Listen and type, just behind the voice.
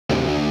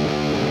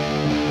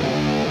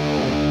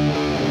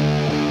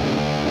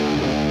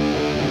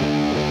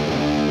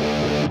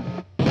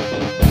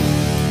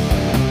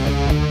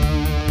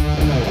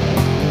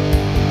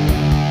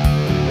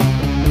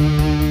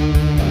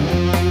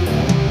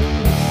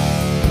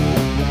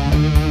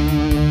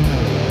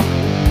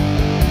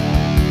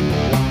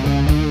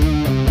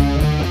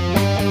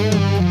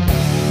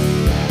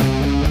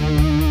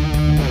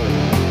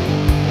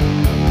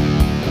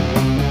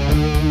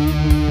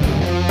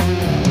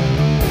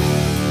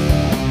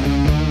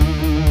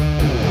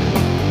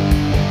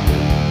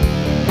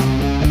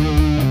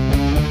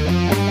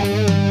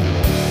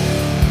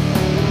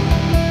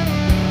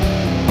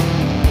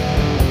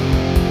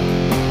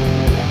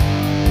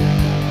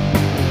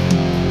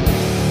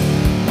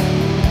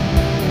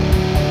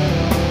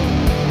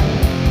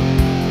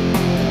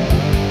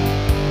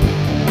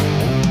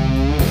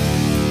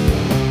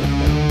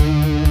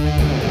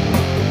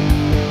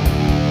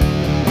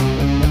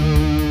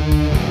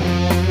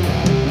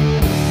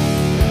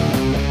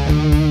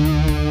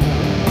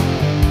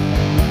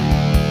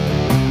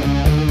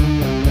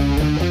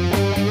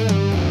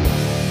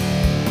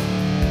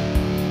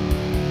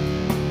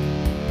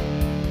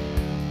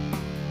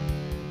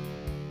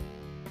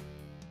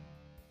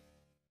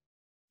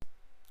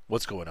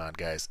What's going on,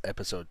 guys?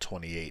 Episode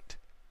 28.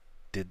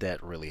 Did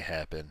that really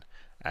happen?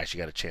 I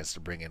actually got a chance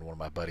to bring in one of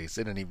my buddies.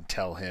 Didn't even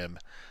tell him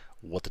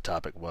what the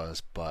topic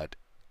was, but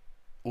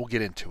we'll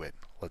get into it.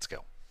 Let's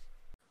go.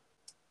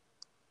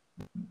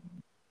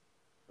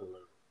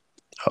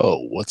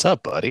 Oh, what's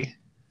up, buddy?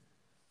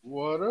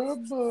 What up,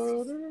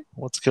 buddy?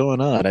 What's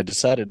going on? I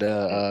decided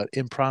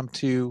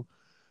impromptu,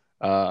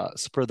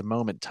 spur of the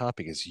moment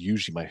topic is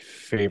usually my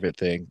favorite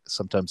thing.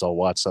 Sometimes I'll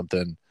watch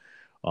something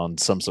on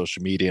some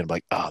social media and I'm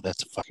like, oh,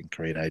 that's a fucking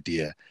great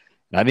idea.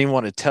 And I didn't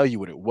want to tell you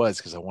what it was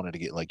because I wanted to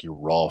get like your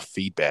raw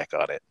feedback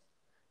on it.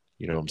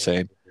 You know what I'm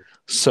saying?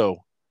 So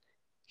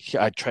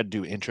I tried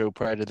to do intro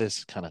prior to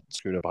this, kind of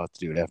screwed up. I'll have to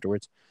do it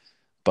afterwards.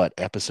 But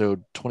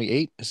episode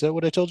 28, is that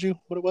what I told you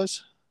what it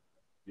was?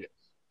 Yes.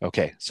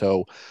 Okay.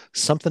 So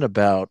something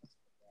about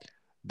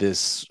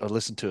this, I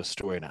listened to a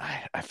story and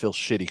I feel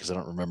shitty because I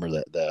don't remember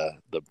that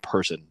the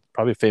person,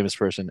 probably a famous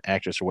person,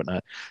 actress or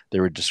whatnot, they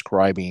were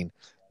describing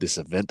this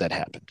event that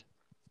happened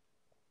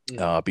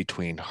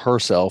between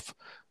herself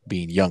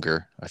being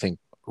younger, I think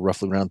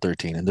roughly around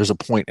 13. And there's a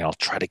point, and I'll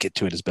try to get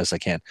to it as best I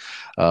can.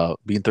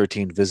 Being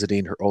 13,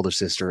 visiting her older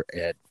sister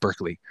at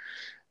Berkeley,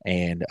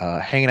 and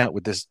hanging out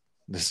with this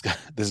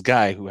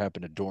guy who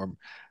happened to dorm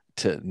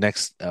to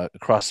next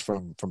across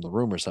from the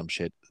room or some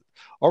shit.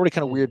 Already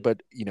kind of weird,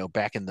 but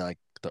back in the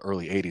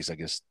early '80s, I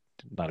guess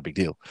not a big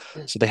deal.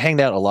 So they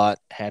hanged out a lot,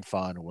 had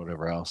fun, or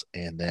whatever else,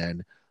 and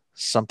then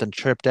something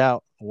tripped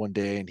out one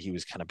day, and he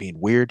was kind of being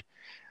weird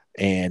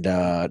and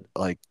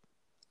like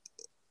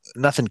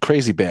nothing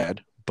crazy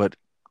bad, but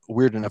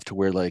weird enough to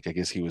where like I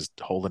guess he was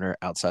holding her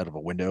outside of a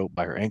window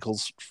by her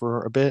ankles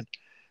for a bit,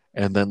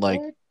 and then like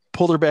What?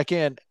 pulled her back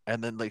in,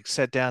 and then like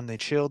sat down and they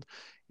chilled,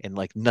 and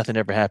like nothing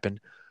ever happened.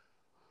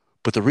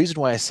 But the reason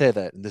why I say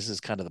that, and this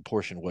is kind of the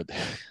portion what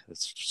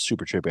it's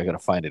super trippy. I gotta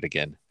find it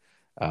again.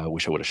 I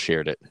wish I would have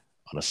shared it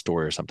on a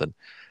story or something.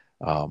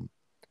 Um,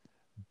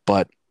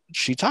 but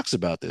she talks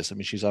about this. I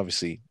mean, she's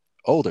obviously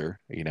older,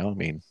 I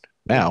mean,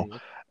 now, Mm-hmm.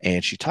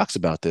 and she talks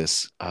about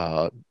this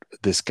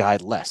guy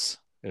Les.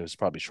 It was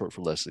probably short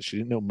for Les. She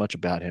didn't know much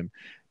about him,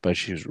 but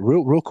she was a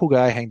real cool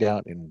guy, hanged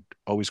out, and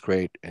always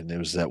great. And there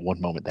was that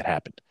one moment that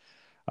happened.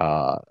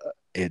 Uh,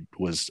 it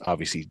was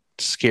obviously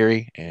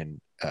scary and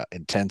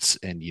intense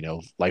and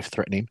life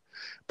threatening,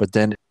 but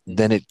then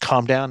it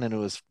calmed down and it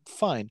was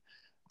fine.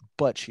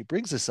 But she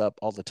brings this up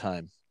all the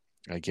time,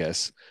 I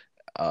guess,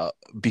 uh,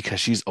 because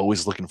she's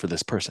always looking for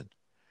this person.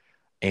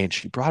 And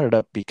she brought it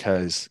up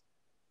because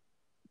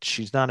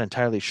she's not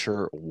entirely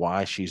sure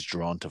why she's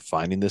drawn to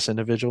finding this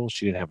individual.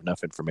 She didn't have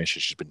enough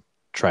information. She's been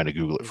trying to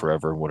Google it Mm-hmm.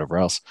 forever and whatever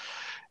else,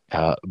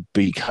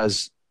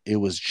 because it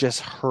was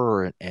just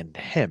her and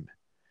him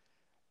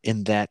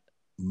in that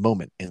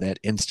moment, in that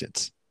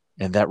instance.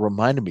 And that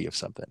reminded me of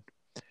something.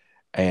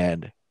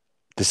 And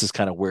this is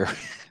kind of where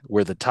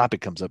where the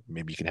topic comes up.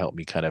 Maybe you can help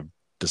me kind of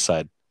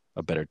decide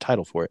a better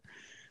title for it.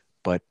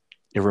 But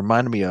it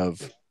reminded me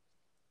of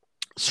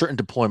certain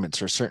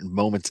deployments or certain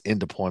moments in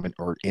deployment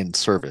or in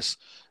service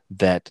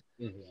that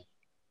Mm-hmm.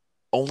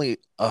 only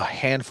a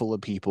handful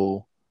of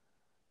people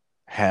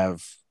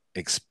have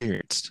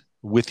experienced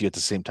with you at the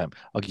same time.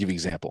 I'll give you an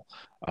example.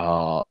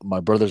 My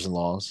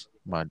brother-in-laws,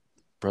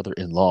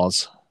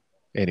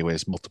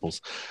 anyways,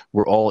 multiples,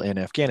 were all in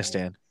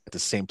Afghanistan at the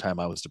same time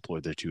I was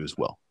deployed there too as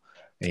well.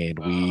 And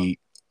Uh,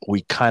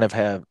 we kind of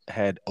have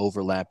had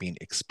overlapping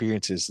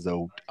experiences,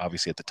 though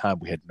obviously at the time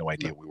we had no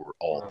idea no, we were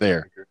all we're on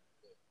there, speaker.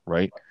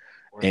 right?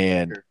 We're on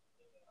And speaker.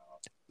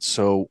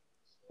 so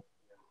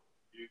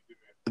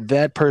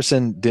that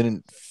person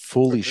didn't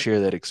fully Okay. share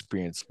that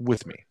experience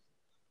with me,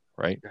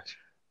 right? Gotcha.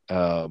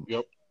 Um,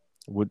 Yep.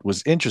 what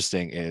was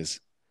interesting is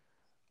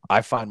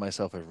I find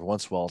myself every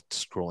once in a while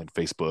scrolling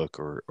Facebook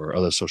or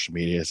other social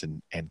medias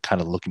and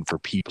kind of looking for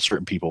people,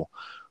 certain people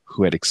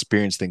who had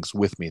experienced things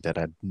with me that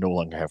I no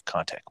longer have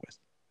contact with.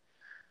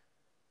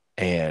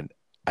 And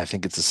I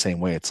think it's the same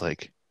way. It's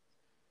like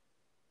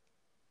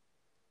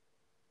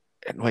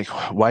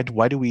why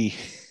do we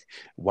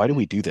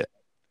do that?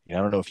 I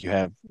don't know if you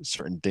have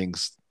certain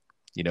things,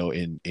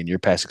 in your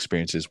past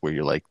experiences where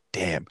you're like,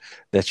 damn,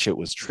 that shit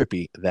was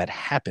trippy. That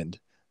happened.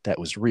 That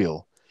was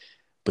real.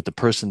 But the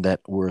person that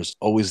was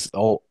always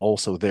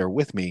also there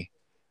with me,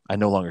 I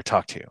no longer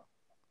talk to.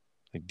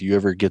 Like, do you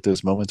ever get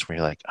those moments where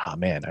you're like, oh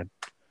man, I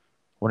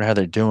wonder how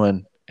they're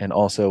doing? And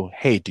also,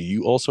 hey, do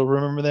you also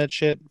remember that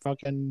shit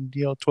fucking,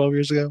 12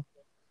 years ago?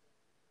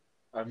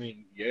 I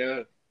mean,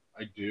 yeah,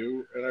 I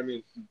do, and I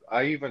mean,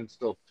 I even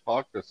still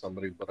talk to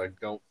somebody, but I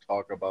don't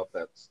talk about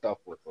that stuff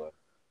with them.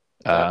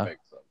 If that Uh,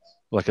 makes sense.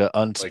 like a Like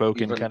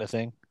unspoken even kind of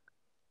thing.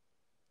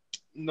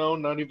 no,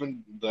 not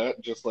even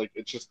that. Just like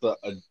it's just the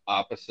an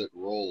opposite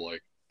role.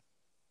 Like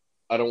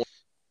I don't.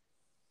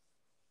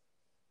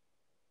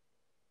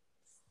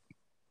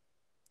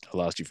 I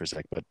lost you for a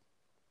sec, but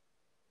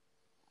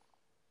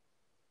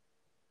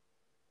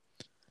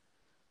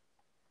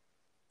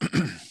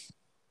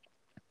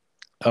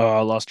oh,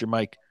 I lost your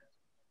mic.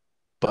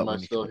 But Am I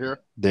when you come still back, here?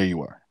 there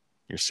you are.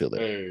 You're still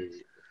there. Hey,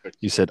 fix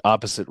You it. said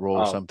opposite role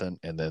or Um. something,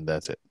 and then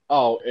that's it.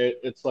 Oh,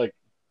 it's like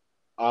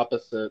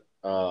opposite.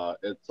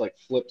 it's like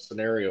flip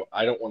scenario.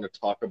 I don't want to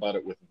talk about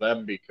it with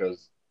them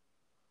because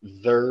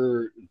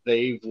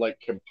they've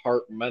like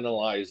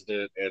compartmentalized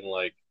it and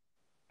like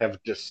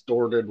have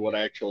distorted what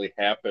actually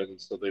happened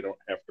so they don't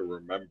have to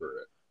remember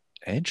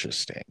it.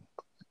 Interesting.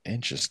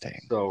 Interesting.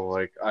 So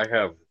like I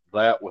have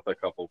that with a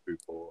couple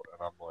people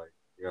and I'm like,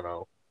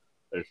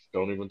 I just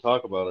don't even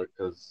talk about it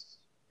because,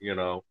 you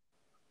know,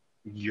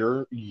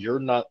 you're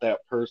not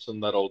that person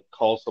that'll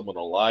call someone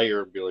a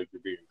liar and be like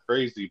you're being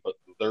crazy, but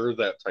they're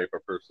that type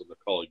of person to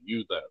call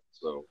you that.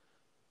 So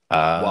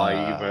why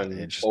even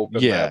Interesting. open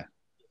that Yeah.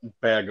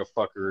 bag of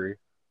fuckery?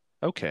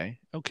 Okay.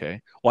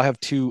 Okay. Well, I have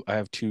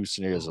two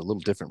scenarios a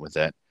little different with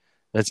that.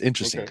 That's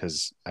interesting Okay.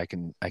 because I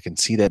can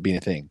see that being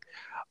a thing.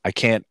 I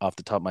can't off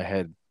the top of my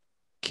head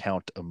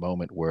count a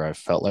moment where I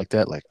felt like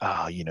that, like,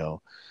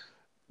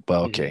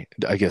 well, Hmm. okay,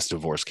 I guess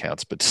divorce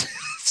counts, but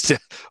still,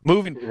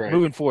 moving Right.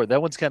 moving forward,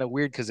 that one's kind of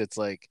weird because it's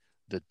like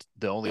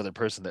the only other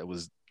person that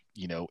was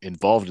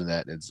involved in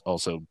that is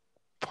also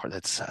part.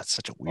 That's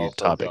such a weird Also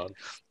topic. gone.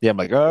 Yeah, I'm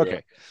like, oh, Yeah.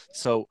 okay.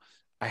 So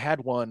I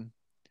had one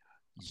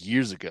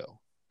years ago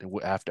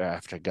after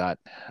I got,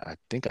 I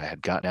think I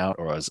had gotten out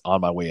or I was on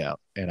my way out,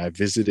 and I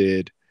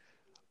visited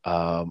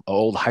an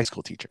old high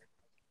school teacher,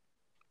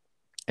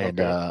 and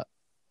Okay. uh,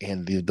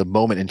 and the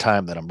moment in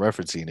time that I'm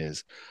referencing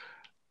is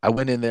I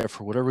went in there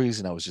for whatever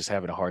reason. I was just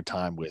having a hard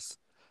time with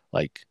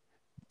like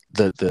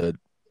the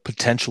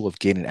potential of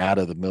getting out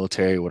of the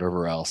military,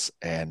 whatever else.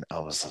 And I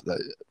was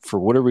for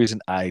whatever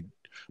reason, I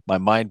my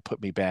mind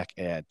put me back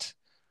at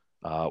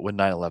when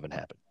 9/11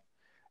 happened.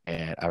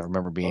 And I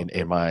remember being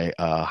in Okay. my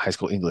high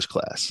school English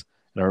class.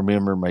 And I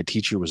remember my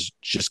teacher was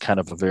just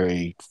kind of a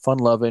very fun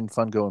loving,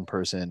 fun going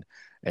person.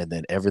 And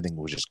then everything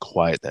was just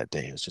quiet that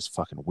day. It was just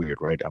fucking weird,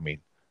 right? I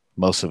mean,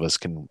 most of us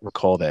can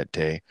recall that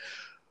day.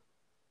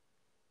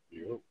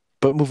 Yeah.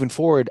 But moving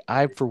forward,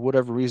 I, for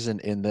whatever reason,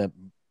 in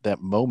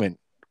that moment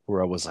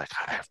where I was like,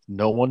 I have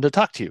no one to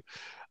talk to,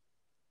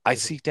 I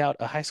seeked out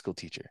a high school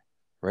teacher,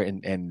 right?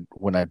 And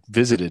when I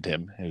visited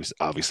him, he was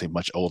obviously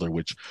much older,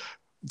 which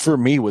for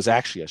me was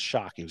actually a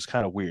shock. It was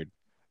kind of weird.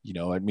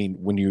 I mean,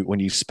 when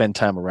you spend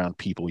time around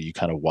people, you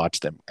kind of watch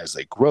them as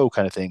they grow,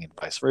 kind of thing, and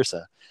vice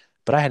versa.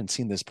 But I hadn't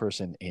seen this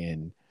person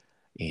in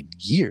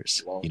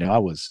years. Long. I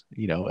was,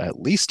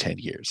 at least 10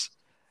 years.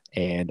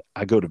 And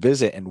I go to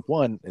visit, and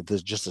one,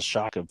 there's just a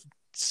shock of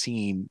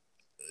seeing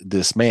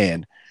this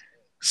man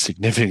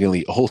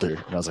significantly older.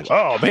 And I was like,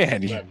 oh man,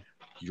 Then.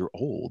 you're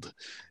old.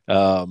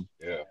 Um,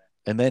 Yeah.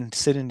 and then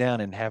sitting down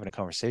and having a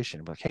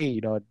conversation, I'm like,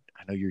 hey,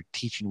 I know you're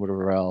teaching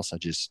whatever else.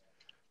 This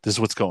is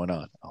what's going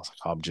on. I was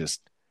like,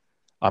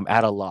 I'm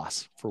at a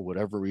loss for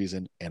whatever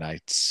reason, and I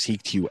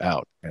seeked you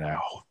out, and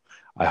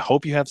I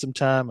hope you have some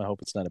time. I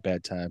hope it's not a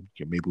bad time.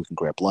 Maybe we can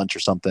grab lunch or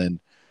something.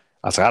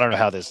 I was like, I don't know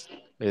how this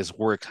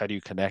works. How do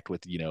you connect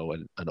with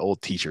an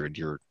old teacher and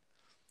you're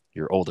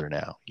older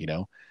now?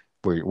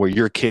 Where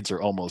your kids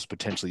are almost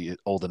potentially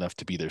old enough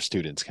to be their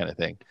students, kind of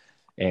thing.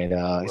 And he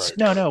Right. said,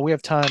 no, we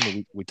have time.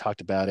 And we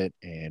talked about it,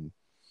 and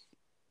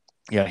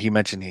yeah, he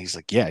mentioned he's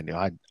like, yeah,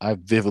 I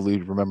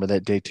vividly remember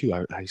that day too.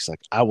 He's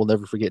like, I will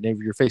never forget any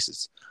of your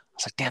faces. I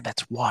was like, damn,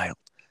 that's wild.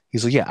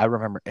 He's like, yeah, I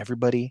remember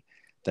everybody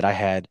that I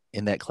had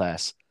in that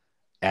class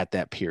at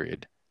that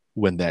period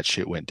when that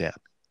shit went down.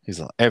 He's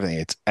like, everything.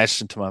 It's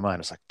etched into my mind. I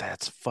was like,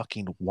 that's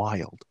fucking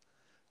wild.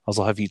 I was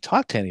like, have you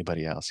talked to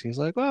anybody else? He's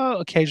like, well,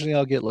 occasionally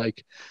I'll get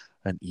like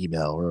an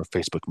email or a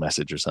Facebook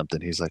message or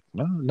something. He's like,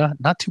 no,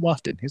 not too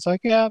often. He's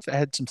like, yeah, I've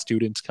had some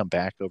students come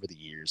back over the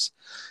years.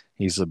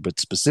 He's like, but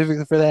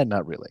specifically for that,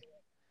 not really.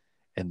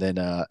 And then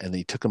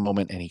he took a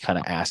moment and he kind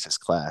of asked his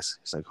class.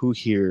 He's like, who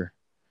here?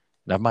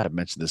 And I might have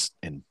mentioned this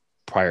in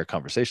prior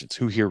conversations.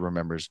 Who here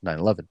remembers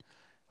 9/11?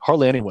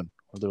 Hardly anyone.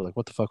 They're like,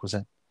 what the fuck was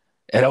that?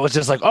 And I was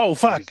just like, oh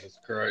fuck. Jesus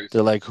Christ.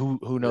 They're like, who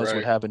knows what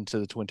Right. happened to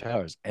the Twin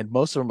Towers? And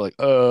most of them are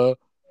like,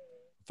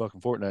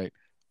 fucking Fortnite.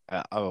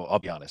 I'll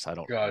be honest.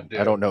 God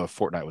I don't damn. know if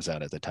Fortnite was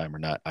out at the time or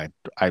not.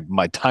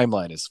 My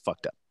timeline is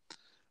fucked up.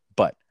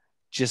 But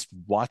just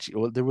watch.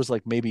 Well, there was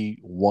like maybe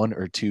one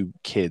or two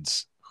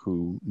kids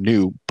who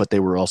knew, but they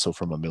were also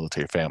from a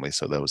military family,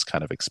 so that was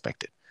kind of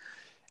expected.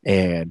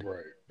 And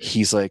Right.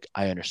 he's like,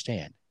 I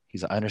understand.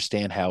 I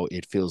understand how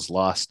it feels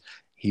lost.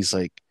 He's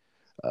like,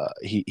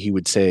 he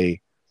would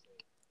say,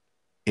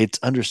 it's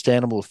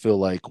understandable to feel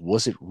like,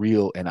 was it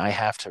real? And I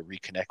have to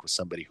reconnect with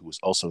somebody who was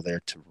also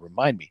there to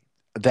remind me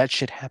that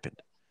shit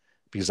happened,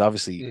 because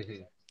obviously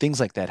Hmm. things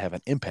like that have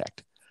an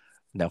impact.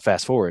 Now,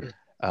 fast forward,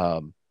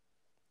 um,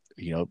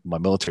 my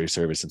military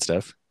service and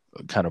stuff,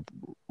 kind of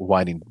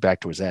winding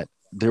back towards that.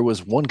 There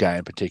was one guy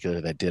in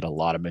particular that did a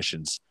lot of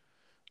missions,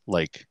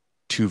 like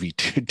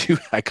 2v2.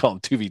 I call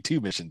them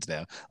 2v2 missions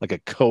now, like a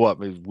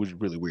co-op. It was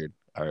really weird.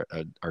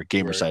 Our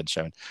gamer Right. side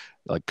showing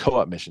like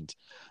co-op missions,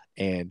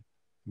 and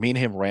me and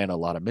him ran a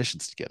lot of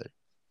missions together.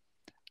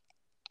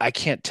 I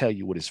can't tell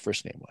you what his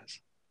first name was.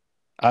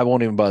 I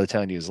won't even bother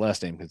telling you his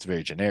last name because it's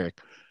very generic.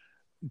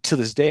 To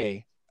this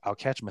day, I'll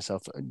catch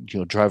myself,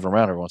 driving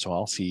around every once in a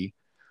while. I'll see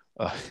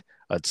uh,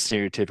 a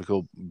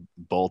stereotypical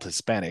bald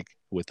Hispanic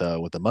with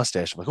a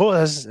mustache. I'm like, oh,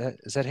 is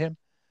that him?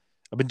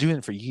 I've been doing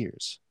it for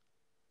years.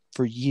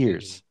 for Mm-hmm.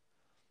 years.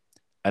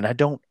 And I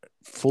don't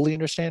fully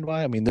understand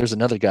why. I mean, there's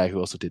another guy who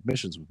also did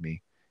missions with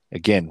me.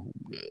 Again,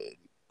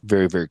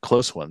 very, very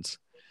close ones.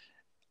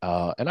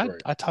 And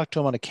Right. I talk to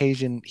him on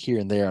occasion here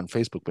and there on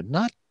Facebook, but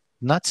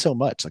not so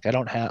much. Like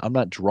I'm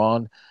not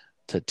drawn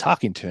to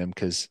talking to him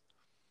because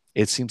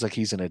it seems like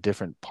he's in a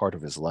different part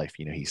of his life.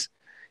 You know,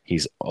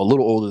 he's a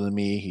little older than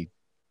me. He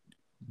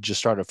just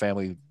started a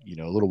family, you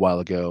know, a little while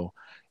ago,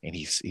 and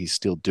he's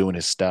still doing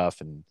his stuff.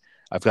 And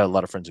I've got a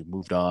lot of friends who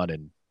moved on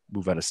and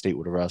move out of state,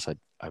 whatever else.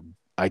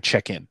 I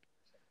check in,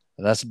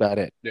 and that's about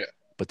it. Yeah.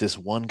 But this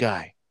one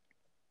guy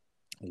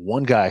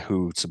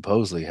who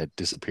supposedly had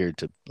disappeared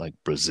to like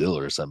Brazil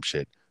or some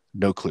shit,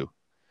 no clue.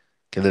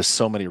 Okay, there's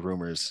so many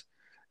rumors.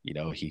 You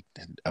know, he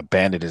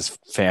abandoned his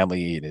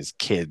family and his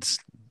kids,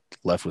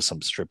 left with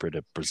some stripper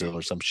to Brazil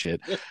or some shit.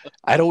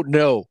 I don't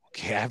know.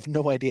 Okay, I have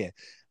no idea.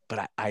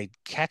 But I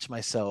catch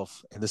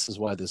myself, and this is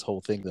why this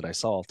whole thing that I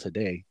saw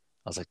today,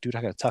 I was like, dude,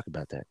 I got to talk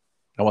about that.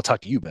 I want to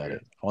talk to you about Yeah.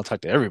 it. I want to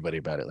talk to everybody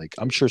about it. Like,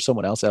 I'm sure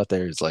someone else out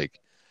there is like,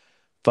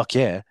 fuck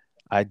yeah,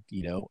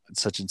 you know,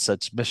 such and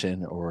such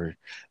mission, or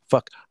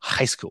fuck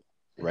high school,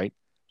 right?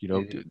 You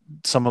know, Mm-hmm.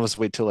 some of us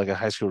wait till like a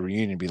high school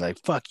reunion and be like,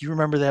 fuck, you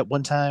remember that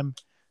one time,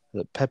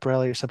 the pep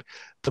rally or something?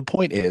 The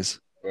point is,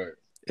 Right.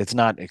 it's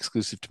not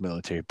exclusive to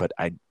military, but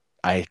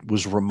I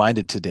was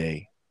reminded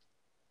today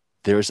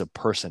there's a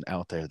person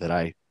out there that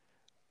I,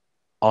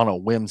 on a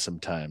whim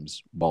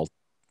sometimes, while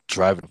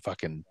driving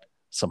fucking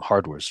some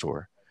hardware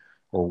store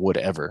or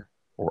whatever,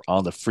 or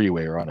on the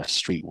freeway or on a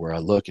street, where I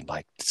look and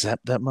like, is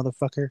that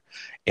motherfucker?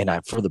 And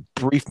I, for the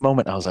brief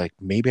moment, I was like,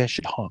 maybe I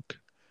should honk,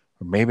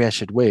 or maybe I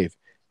should wave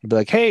and be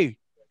like, hey,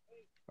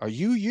 are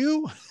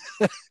you?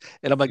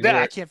 And I'm like, nah, I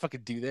Right. can't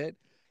fucking do that.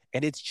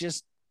 And it's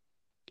just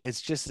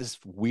this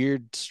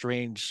weird,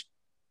 strange,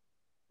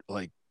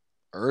 like,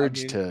 I urge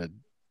mean, to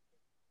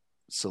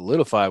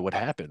solidify what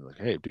happened. Like,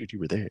 hey, dude, you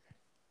were there.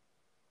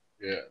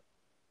 yeah.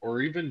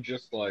 Or even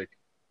just like,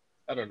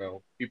 I don't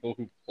know, people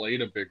who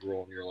played a big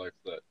role in your life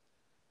that,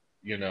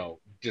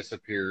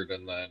 disappeared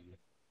and then,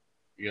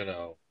 you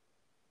know,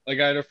 like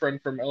I had a friend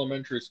from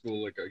elementary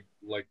school, like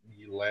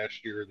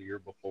last year or the year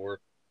before.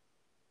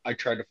 I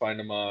tried to find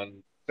him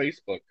on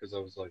Facebook because I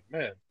was like,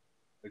 man,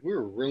 like we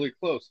were really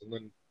close, and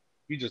then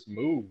he just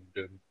moved,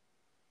 and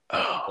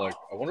like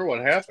Oh, I wonder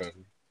what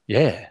happened.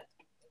 yeah.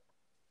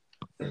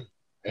 And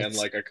It's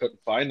like I couldn't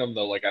find him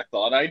though, like I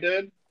thought I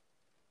did.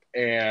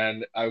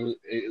 And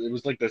it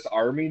was like this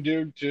army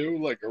dude too,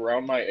 like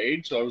around my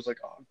age. So I was like,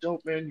 oh,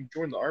 dope, man, you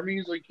joined the army?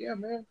 He's like, yeah,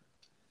 man.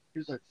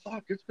 He's like,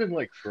 fuck, it's been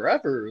like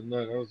forever. And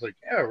then I was like,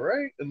 yeah,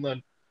 right. And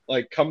then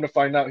like come to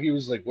find out, he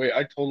was like, wait,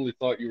 I totally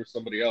thought you were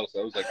somebody else.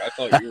 I was like, I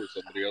thought you were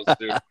somebody else,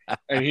 dude.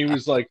 And he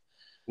was like,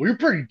 well, you're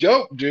pretty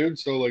dope, dude.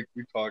 So like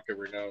we talk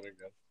every now and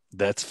again.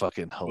 that's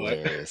fucking But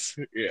hilarious.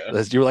 yeah,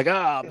 That's, you were like,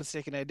 ah,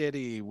 mistaken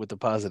identity with the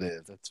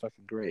positive. That's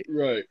fucking great.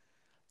 right.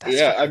 That's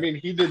Yeah, I fucking mean,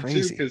 he did too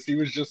crazy. because he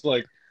was just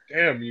like,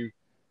 damn, you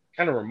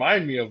kind of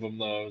remind me of him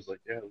though. I was like,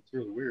 yeah, that's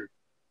really weird.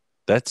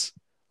 That's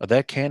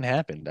that can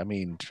happen. I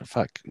mean,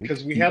 fuck.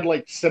 Because we had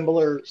like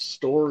similar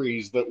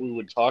stories that we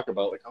would talk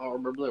about. Like, oh,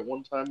 remember that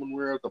one time when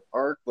we were at the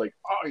park? Like,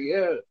 oh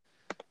yeah,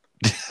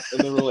 and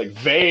they were like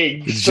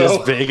vague. It's just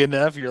So vague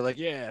enough. You're like,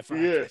 yeah, fuck.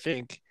 yeah, I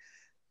think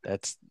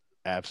that's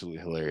absolutely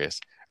hilarious.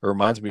 It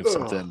reminds me of ugh.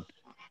 something.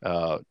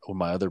 With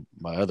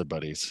my other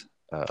buddies,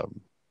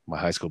 my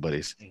high school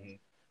buddies, Mhm.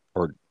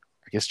 or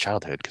I guess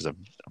childhood, because I've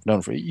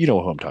known for, you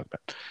know who I'm talking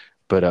about.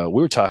 But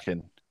we were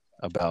talking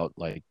about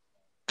like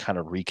kind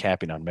of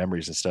recapping on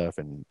memories and stuff,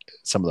 and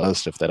some of the other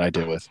stuff that I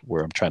deal with,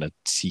 where I'm trying to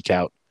seek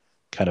out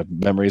kind of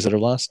memories that are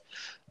lost.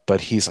 But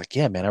he's like,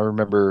 yeah, man, I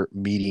remember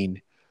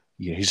meeting.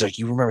 You know, he's like,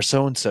 you remember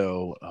so and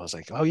so? I was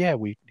like, oh yeah,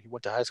 he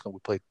went to high school. We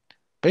played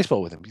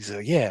baseball with him. He's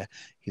like, yeah.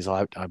 He's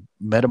like, I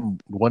met him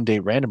one day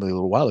randomly a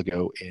little while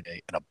ago in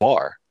a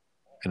bar,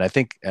 and I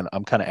think, and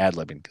I'm kind of ad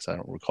libbing because I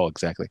don't recall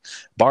exactly,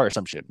 bar or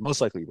some shit, most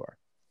likely bar.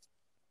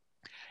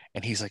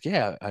 And he's like,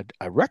 yeah,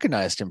 I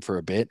recognized him for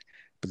a bit,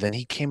 but then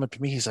he came up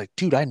to me. He's like,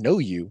 dude, I know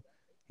you.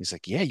 He's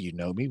like, yeah, you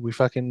know me. We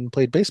fucking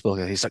played baseball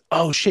together. He's like,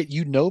 oh shit,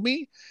 you know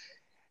me?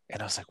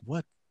 And I was like,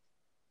 what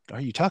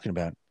are you talking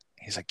about?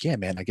 He's like, yeah,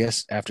 man, I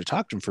guess after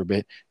talking to him for a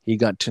bit, he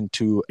got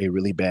into a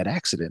really bad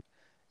accident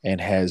and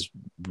has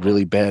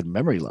really bad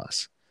memory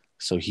loss.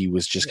 So he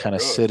was Oh just my kind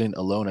of god, sitting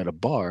alone at a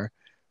bar,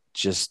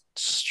 just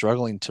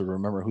struggling to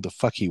remember who the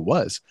fuck he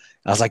was.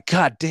 I was like,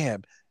 God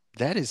damn,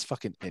 that is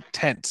fucking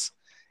intense.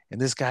 And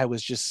this guy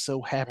was just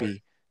so right?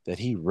 happy that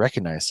he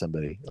recognized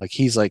somebody. Like,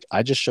 he's like,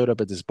 I just showed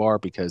up at this bar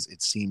because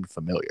it seemed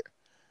familiar.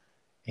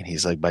 And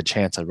he's like, by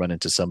chance, I run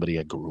into somebody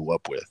I grew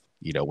up with,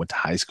 you know, went to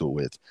high school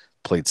with,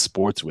 played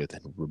sports with,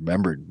 and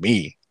remembered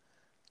me.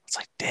 It's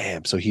like,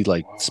 damn. So he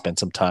like Wow, spent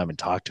some time and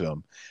talked to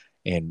him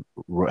and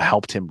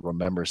helped him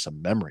remember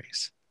some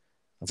memories.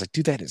 I was like,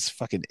 dude, that is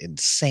fucking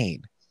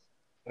insane.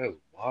 that is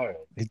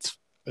wild. It's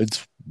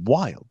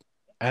wild,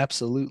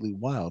 absolutely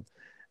wild.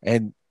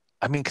 And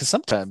I mean, because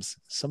sometimes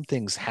some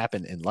things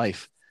happen in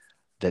life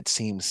that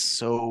seem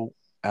so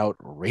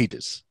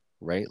outrageous,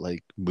 right?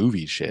 Like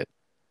movie shit,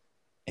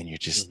 and you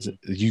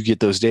Hmm. get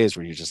those days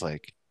where you're just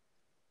like,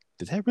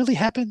 did that really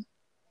happen?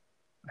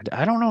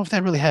 I don't know if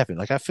that really happened.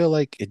 Like, I feel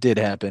like it did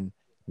happen.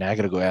 Now I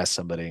got to go ask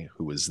somebody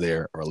who was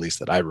there, or at least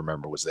that I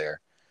remember was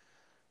there,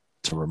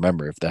 to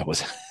remember if that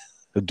was,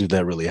 did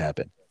that really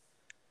happen?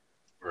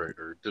 Right.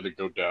 Or did it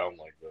go down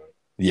like that?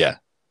 Yeah.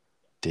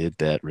 Did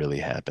that really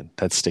happen?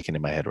 That's sticking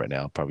in my head right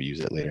now. I'll probably use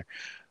it later.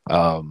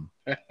 Um,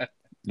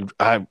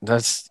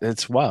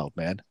 it's wild,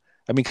 man.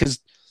 I mean, because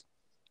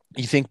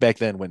you think back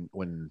then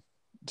when,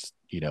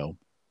 you know,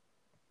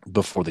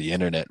 before the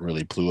internet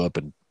really blew up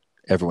and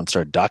everyone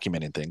started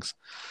documenting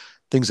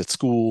things at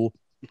school,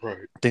 Right.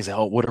 things at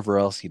home, whatever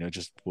else,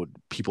 just what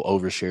people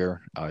overshare.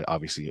 I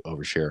obviously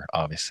overshare,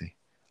 obviously,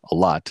 a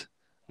lot,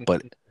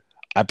 but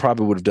I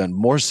probably would have done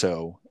more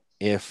so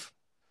if,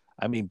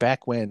 I mean,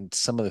 back when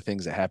some of the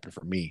things that happened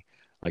for me,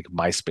 like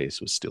MySpace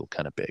was still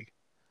kind of big.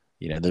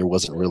 There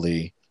wasn't Right.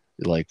 really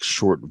like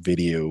short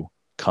video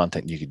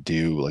content you could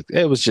do. Like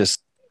it was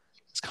just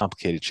it's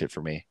complicated shit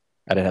for me.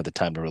 I didn't have the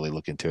time to really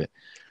look into it.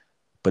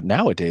 But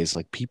nowadays,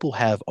 like people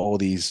have all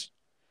these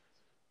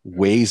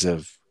ways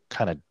of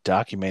kind of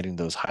documenting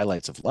those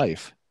highlights of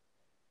life,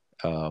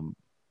 um,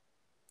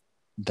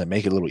 that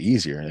make it a little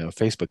easier.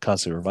 Facebook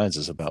constantly reminds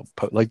us about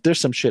like there's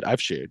some shit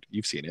I've shared.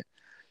 You've seen it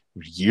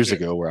years Yeah.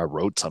 ago where I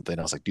wrote something.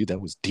 I was like, dude, that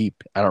was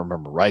deep. I don't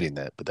remember writing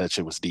that, but that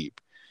shit was deep.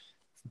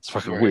 It's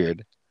fucking Right.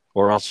 weird.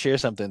 Or I'll share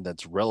something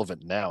that's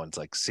relevant now and it's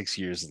like 6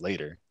 years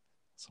later.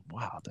 So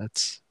wow,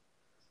 that's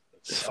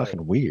That's it's wild.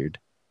 fucking weird.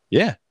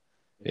 Yeah,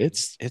 Mm-hmm.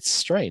 it's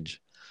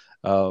strange.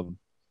 Um,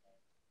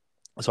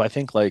 so I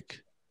think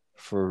like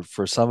for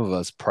some of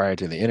us prior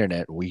to the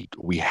internet, we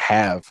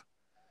have,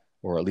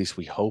 or at least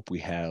we hope we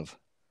have,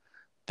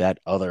 that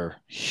other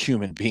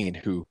human being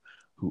who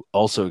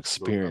also Those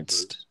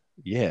experienced, numbers.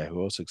 yeah,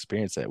 who also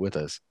experienced that with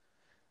us.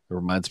 It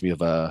reminds me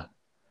of a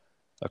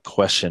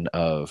question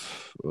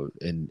of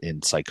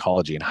in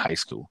psychology in high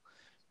school,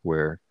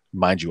 where,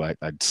 mind you,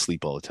 I'd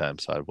sleep all the time,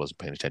 so I wasn't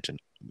paying attention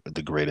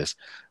the greatest.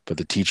 But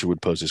the teacher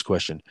would pose this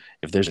question: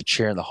 if there's a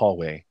chair in the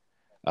hallway,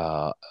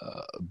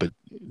 but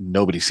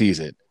nobody sees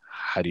it,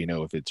 how do you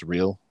know if it's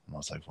real? And I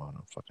was like, well,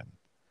 no fucking.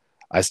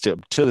 I still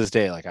to this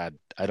day, like I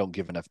don't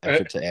give enough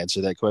effort to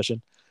answer that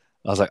question.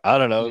 I was like, I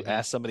don't know. Mm-hmm.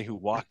 Ask somebody who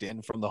walked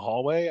in from the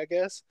hallway, I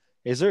guess.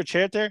 Is there a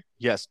chair there?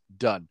 Yes,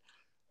 done.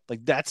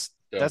 Like Done.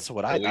 that's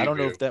what I Believe don't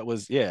know you. if that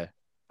was, yeah.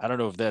 I don't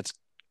know if that's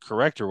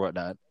correct or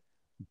whatnot,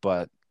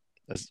 but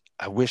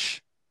I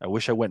wish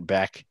I went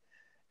back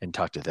and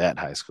talked to that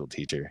high school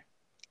teacher.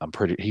 I'm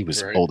pretty Right.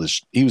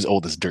 he was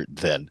old as dirt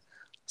then.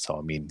 So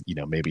I mean,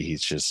 maybe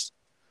he's just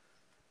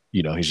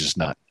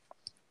not,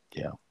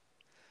 you know,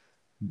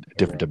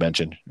 different Around.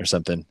 dimension or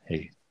something.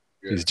 Hey,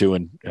 Yeah. he's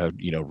doing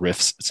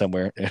riffs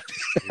somewhere. He's,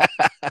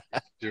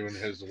 he's doing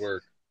his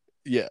work.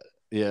 Yeah.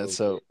 Yeah, Love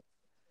so it.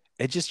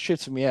 it just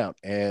trips me out.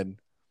 And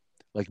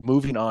like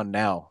moving on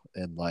now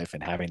in life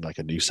and having like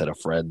a new set of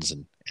friends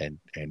and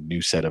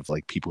new set of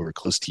like people who are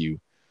close to you,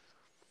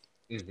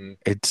 Mm-hmm.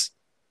 it's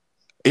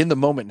in the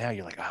moment now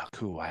you're like, oh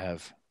cool, I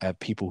have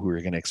people who are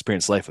going to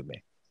experience life with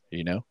me,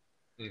 you know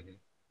Mm-hmm.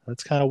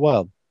 that's kind of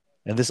wild.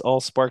 And this all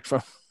sparked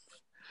from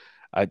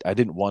I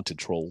didn't want to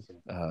troll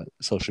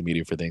social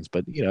media for things,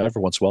 but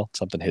every once in a while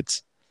something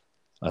hits.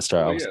 I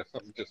Well, was, yeah.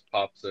 Something just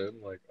pops in.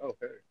 Like, oh,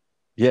 hey.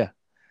 yeah.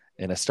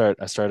 And I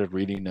started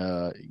reading,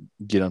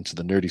 get onto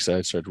the nerdy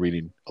side, started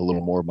reading a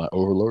little more of my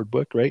Overlord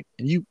book, right?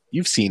 And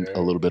you've seen a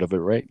little Yeah. bit of it,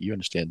 right? You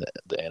understand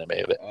the anime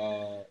of it.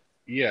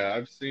 Yeah.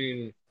 I've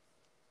seen.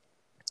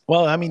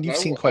 Well, I mean, you've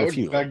seen I quite a would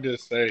few of them. beg to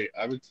say.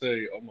 I would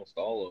say almost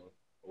all of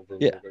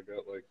Yeah. Overlord. I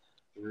got like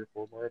 3 or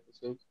 4 more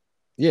episodes.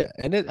 Yeah,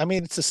 and I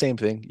mean, it's the same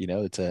thing.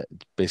 It's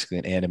basically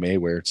an anime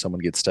where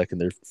someone gets stuck in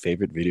their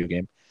favorite video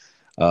game.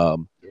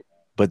 Um, Yep.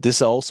 but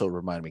this also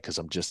reminded me, because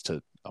I'm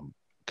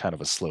kind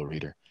of a slow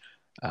reader.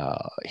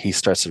 He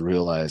starts to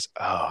realize,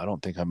 oh, I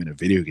don't think I'm in a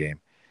video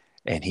game,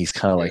 and he's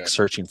kind of like Yeah.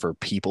 searching for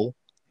people.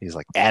 He's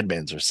like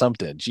admins or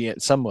something,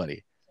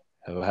 somebody.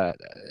 Who had,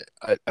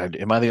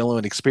 am I the only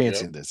one Yep.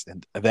 experiencing this?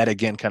 And that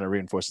again kind of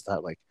reinforces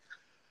that, like,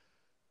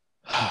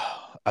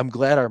 I'm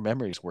glad our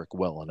memories work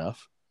well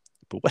enough,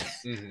 but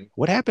Mm-hmm.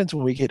 what happens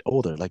when we get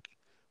older? Like,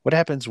 what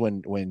happens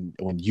when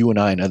you and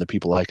I and other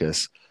people like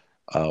us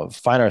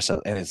find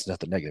ourselves, and it's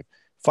nothing negative,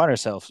 find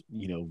ourselves,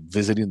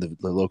 visiting the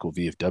local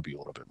VFW a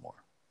little bit more.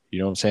 You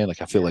know what I'm saying?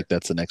 Like, I feel Right. like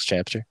that's the next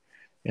chapter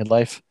in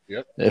life,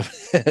 Yep. because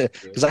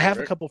Feeling I have a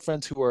correct. couple of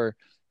friends who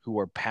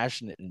are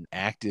passionate and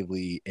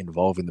actively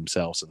involving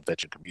themselves in the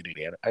veteran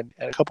community, and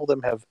a couple of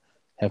them have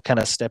kind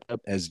of stepped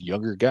up as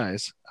younger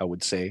guys, I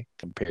would say,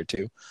 compared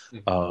to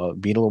Mm-hmm.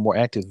 being a little more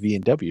active V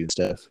and W and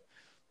stuff,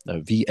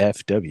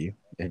 VFW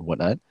and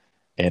whatnot.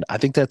 And I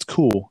think that's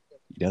cool.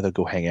 They'll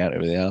go hang out and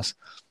everything else.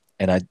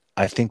 And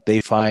I think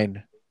they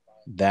find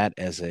that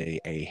as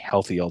a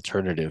healthy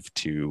alternative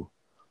to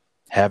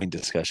having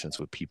discussions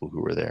with people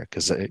who were there.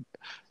 Because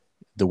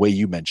the way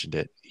you mentioned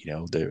it,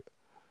 the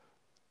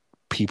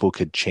people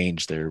could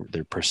change their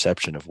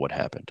perception of what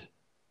happened,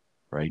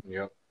 right?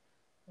 Yep.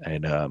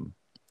 And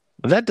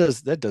that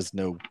does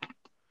no,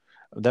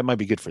 that might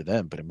be good for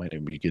them, but it might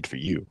not be good for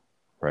you,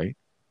 right?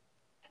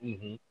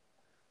 Mm-hmm.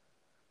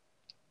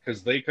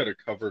 because they could have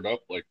covered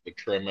up like the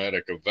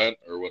traumatic event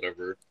or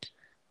whatever.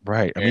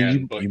 Right. I mean,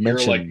 And you but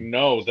you're like, mentioned,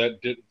 no,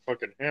 that didn't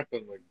fucking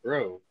happen. Like,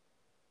 bro,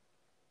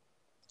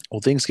 well,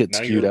 things get now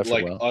skewed you're after a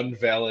like while.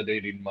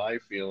 unvalidating my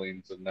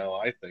feelings, and now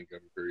I think I'm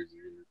crazy.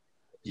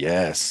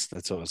 Yes,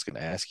 that's what I was going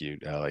to ask you.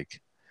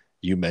 Like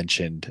you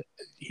mentioned,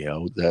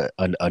 that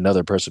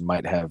another person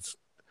might have,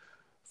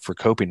 for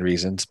coping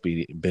reasons,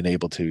 been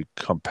able to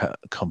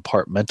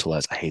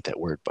compartmentalize. I hate that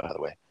word, by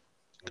the way.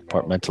 No,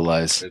 but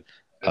Compartmentalize it's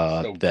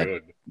so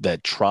that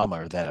good.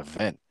 trauma or that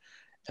event,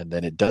 and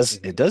then it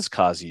Hmm. does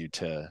cause you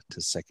to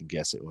second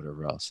guess it,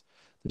 whatever else.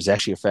 There's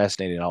actually a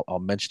fascinating. I'll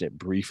mention it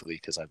briefly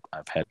because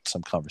I've had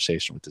some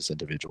conversation with this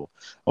individual.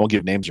 I won't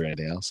give names or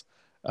anything else.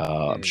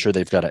 I'm Hmm. sure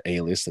they've got an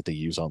alias that they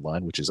use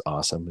online, which is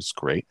awesome. It's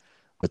great.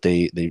 But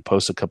they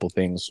post a couple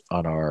things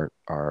on our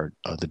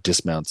the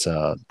Dismounts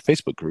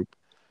Facebook group,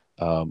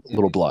 Hmm.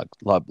 little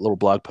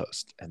blog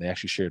post, and they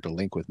actually shared a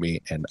link with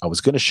me, and I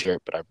was going to share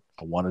it, but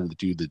I wanted to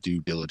do the due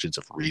diligence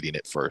of reading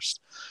it first.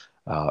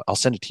 I'll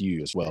send it to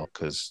you as well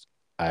because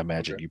I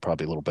imagine Okay. you're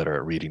probably a little better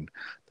at reading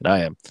than I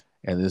am.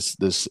 And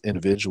this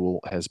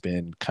individual has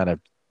been kind of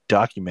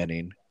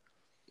documenting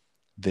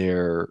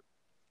their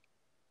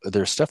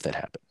stuff that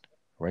happened,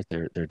 right?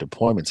 Their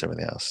deployments,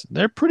 everything else.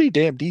 They're pretty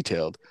damn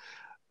detailed.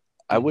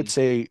 I would Hmm.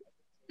 say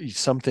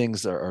some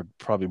things are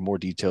probably more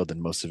detailed than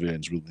most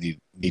civilians really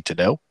need to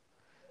know,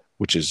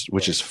 which is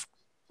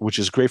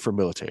Right. great for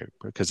military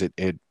because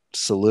it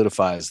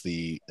solidifies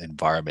the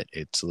environment,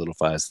 it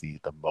solidifies the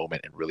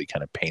moment, and really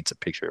kind of paints a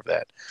picture of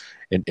that.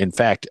 In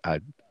fact,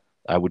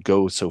 I would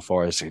go so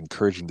far as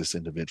encouraging this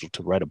individual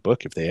to write a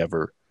book if they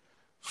ever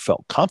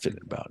felt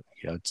confident Hmm. about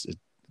it.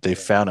 They Right.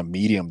 found a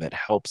medium that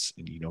helps.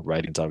 And,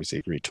 writing's obviously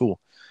a great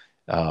tool,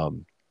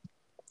 um,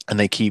 and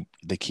they keep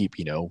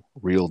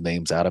real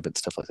names out of it and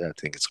stuff like that.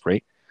 I think it's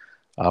great.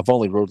 I've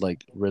only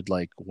read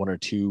like one or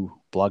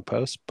two blog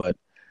posts, but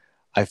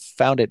I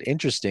found it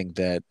interesting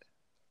that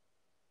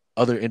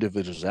other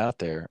individuals out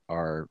there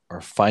are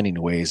finding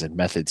ways and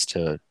methods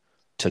to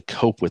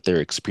cope with their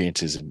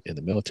experiences in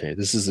the military.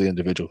 This is the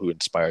individual who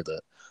inspired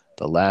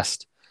the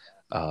last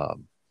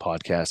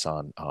podcast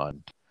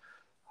on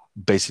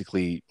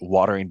basically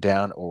watering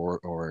down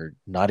or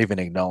not even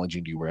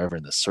acknowledging you were ever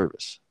in the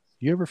service.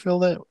 You ever feel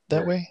that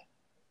Right. way?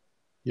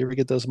 You ever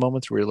get those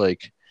moments where you're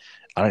like,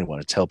 I don't even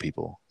want to tell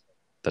people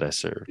that I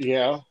served?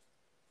 Yeah.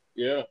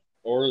 Yeah.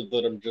 Or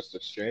that I'm just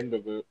ashamed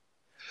of it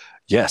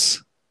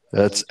Yes,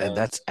 sometimes.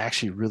 that's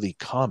actually really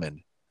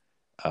common.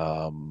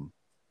 Um,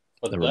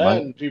 it But remind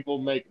then people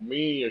make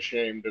me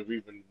ashamed of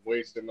even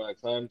wasting my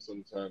time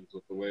sometimes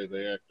with the way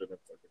they act in a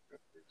fucking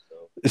country.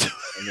 So,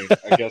 I mean,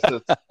 I guess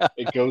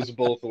it goes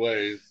both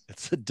ways.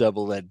 it's a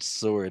double-edged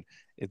sword.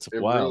 It's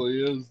It wild.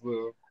 really is,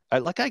 though. I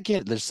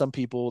get it. There's some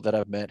people that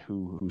I've met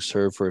who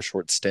serve for a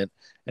short stint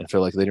and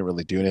feel like they didn't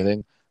really do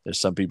anything. There's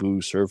some people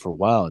who served for a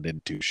while and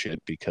didn't do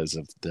shit because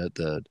of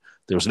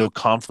there was no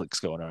conflicts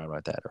going on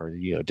like that, or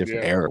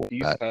different Yeah, era or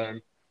whatnot.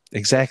 peacetime.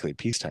 Exactly,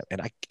 peacetime.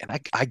 And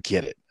I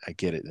get it. I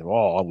get it.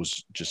 Oh, I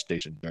was just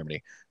stationed in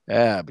Germany.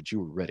 Yeah, but you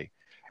were ready.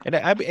 And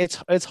it's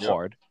Yep.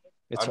 hard.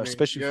 It's I hard, mean,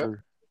 especially yeah.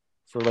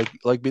 for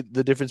like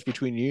the difference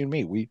between you and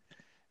me.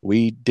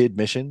 We did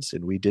missions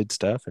and we did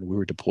stuff and we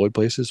were deployed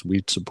places.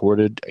 We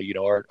supported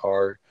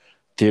our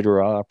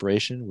theater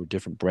operation with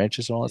different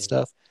branches and all that Hmm.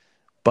 stuff.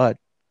 But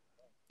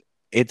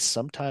it's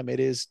sometimes it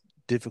is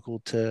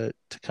difficult to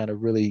kind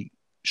of really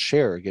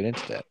share or get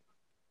into that.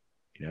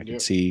 I can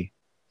Yep.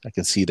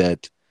 see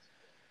that.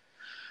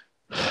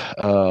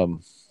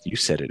 Um, you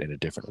said it in a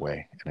different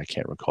way, and I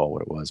can't recall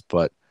what it was,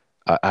 but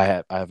I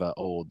have an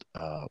old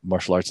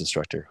martial arts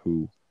instructor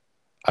who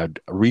I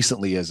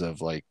recently, as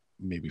of like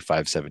maybe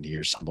 5 7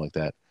 years, something like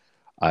that,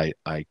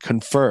 I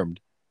confirmed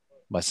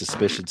my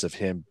suspicions of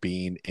him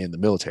being in the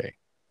military.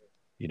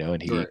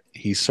 And he Right.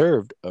 he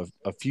served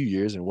a few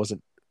years and it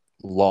wasn't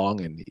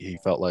long, and he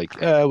felt like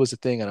it was a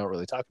thing. I don't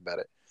really talk about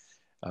it.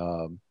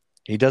 Um,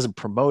 he doesn't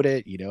promote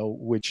it,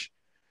 which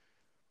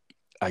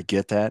I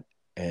get that,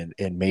 and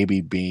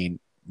maybe being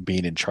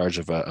in charge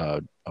of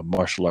a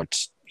martial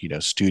arts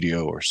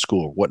studio or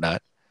school or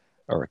whatnot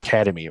or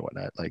academy or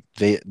whatnot, like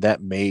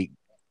that may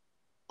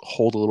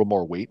hold a little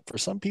more weight for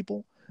some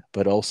people,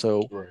 but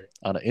also Right.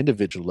 on an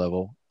individual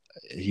level,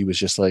 he was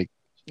just like,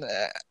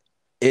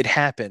 it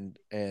happened,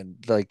 and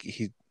like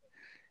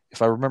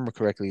if I remember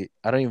correctly,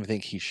 I don't even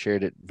think he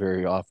shared it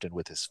very often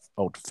with his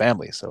own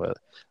family. So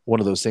one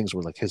of those things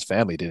where like his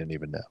family didn't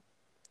even know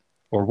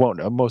or won't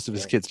know. Most of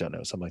his Yeah. kids don't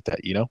know, something like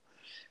that. Yeah.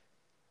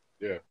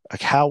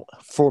 Like how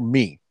for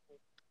me,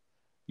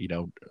 you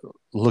know,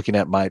 looking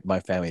at my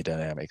family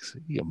dynamics,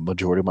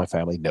 majority of my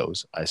family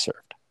knows I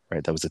served.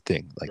 Right, that was the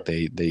thing. Like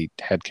Right. they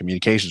had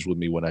communications with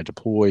me when I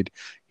deployed.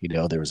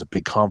 There was a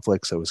big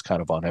conflict, so it was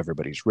kind of on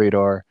everybody's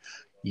radar.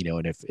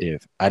 And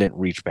if I didn't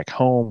reach back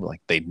home,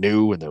 like they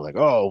knew, and they're like,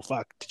 "Oh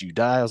fuck, did you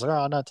die?" I was like,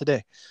 "Oh, not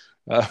today,"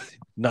 uh,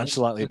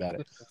 nonchalantly about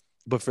it.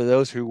 But for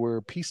those who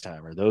were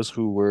peacetime or those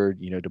who were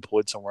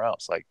deployed somewhere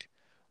else, like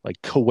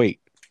Kuwait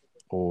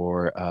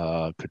or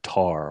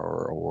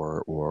Qatar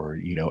or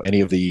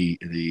any of the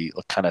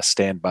kind of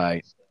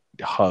standby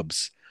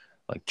hubs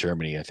like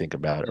Germany, I think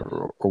about,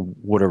 or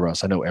whatever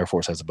else. I know Air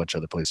Force has a bunch of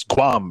other places,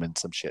 Guam and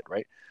some shit,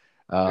 right?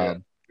 Yeah.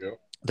 Um, Yeah.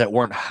 that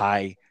weren't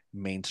high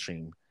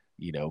mainstream,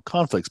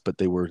 conflicts, but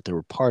they were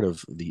part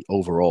of the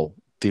overall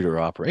theater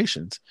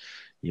operations.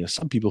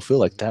 Some people feel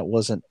like that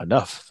wasn't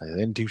enough. They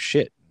didn't do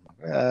shit.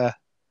 Uh,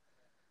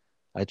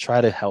 I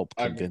try to help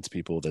I mean, convince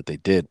people that they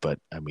did, but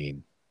I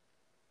mean,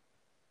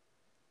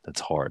 that's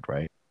hard,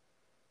 right?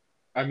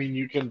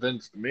 you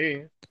convinced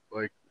me,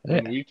 like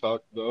when Yeah, we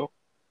talked though,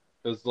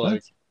 because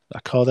that's, I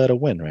call that a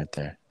win right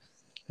there.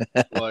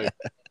 like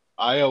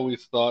I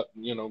always thought,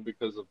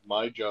 because of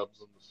my jobs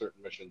and the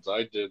certain missions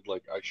I did,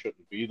 like I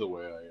shouldn't be the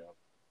way I am.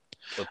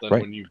 But then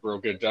Right. when you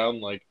broke it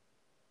down, like,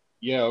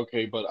 yeah,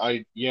 okay, but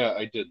I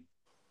did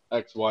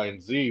X, Y,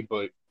 and Z,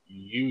 but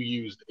you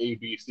used A,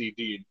 B, C,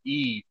 D, and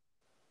E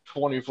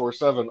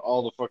 24/7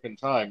 all the fucking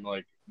time.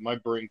 Like my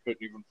brain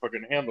couldn't even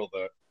fucking handle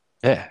that.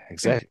 Yeah,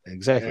 exactly.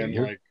 Exactly. And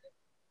like,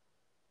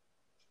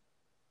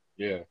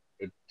 yeah,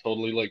 it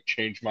totally like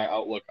changed my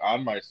outlook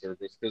on my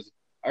service because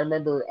I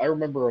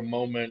remember a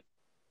moment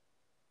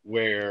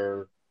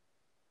where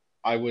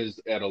I was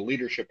at a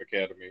leadership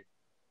academy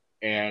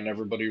and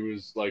everybody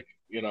was like,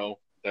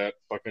 that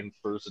fucking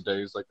first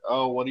day is like,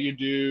 oh, what do you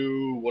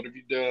do? What have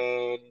you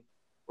done?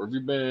 Where have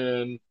you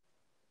been?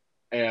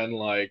 And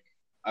like,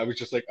 I was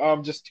just like, oh,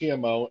 I'm just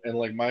TMO. And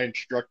like, my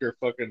instructor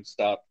fucking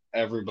stopped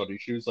everybody.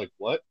 She was like,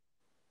 what?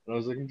 And I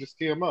was like, I'm just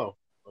TMO.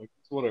 Like,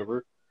 it's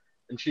whatever.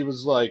 And she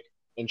was like,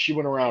 and she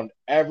went around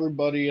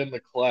everybody in the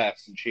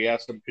class and she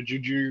asked them, could you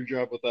do your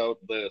job without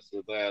this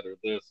or that or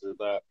this or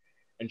that?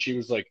 And she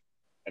was like,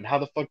 and how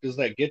the fuck does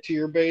that get to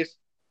your base?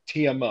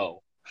 TMO.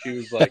 She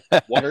was like,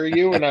 what are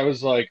you? And I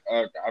was like,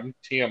 I'm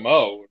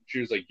TMO. And she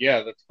was like,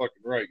 yeah, that's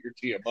fucking right. You're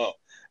TMO.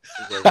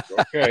 I was like,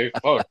 okay,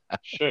 fuck,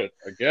 shit,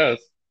 I guess.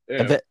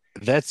 Damn. that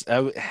that's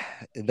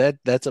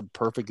that's a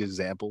perfect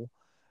example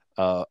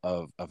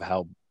of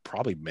how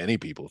probably many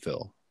people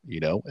feel.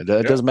 It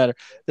Yeah. doesn't matter.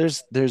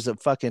 There's a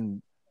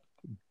fucking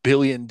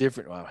billion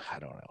different. Well, I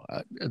don't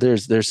know.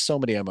 There's so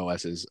many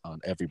MOSs on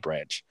every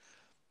branch.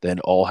 Then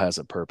all has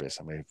a purpose.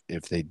 I mean,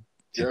 if Yeah.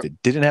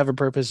 it didn't have a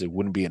purpose, it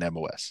wouldn't be an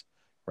MOS,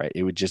 right?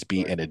 It would just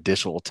be an Exactly.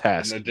 additional An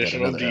task that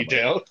additional another MOS.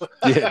 detail.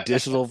 Yeah,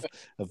 additional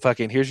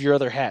fucking. Here's your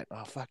other hat.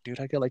 Oh fuck, dude,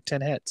 I got like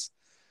 10 hats.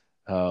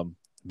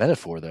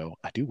 Metaphor though,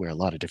 I do wear a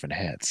lot of different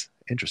hats.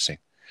 Interesting.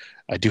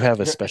 I do have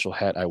a special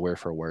hat I wear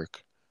for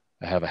work.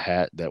 I have a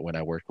hat that when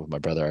I work with my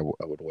brother,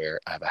 I would wear.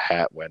 I have a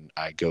hat when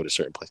I go to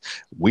certain places.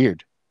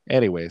 Weird.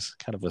 Anyways,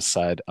 kind of a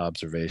side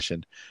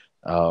observation.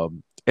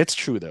 It's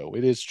true though.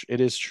 It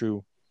is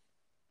true.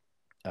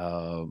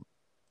 Um,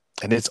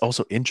 and it's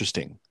also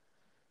interesting.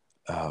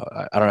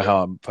 I don't know Yeah.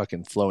 how I'm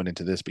fucking flowing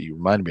into this, but you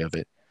remind me of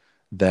it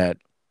that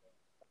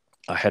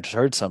I had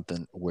heard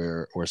something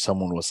where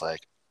someone was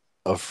like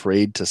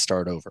afraid to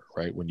start over,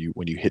 right? When you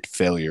hit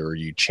failure or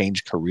you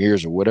change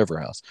careers or whatever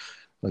else,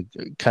 like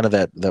kind of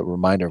that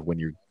reminder of when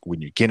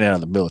you're getting out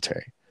of the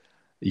military,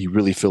 you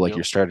really feel like Yep.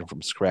 you're starting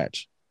from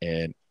scratch.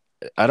 And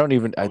I Oh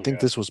think yeah.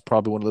 this was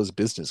probably one of those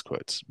business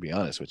quotes, to be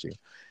honest with you.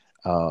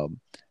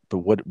 But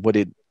what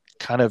it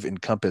kind of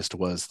encompassed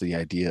was the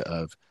idea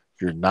of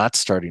you're not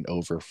starting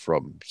over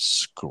from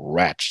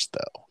scratch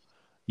though.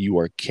 You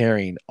are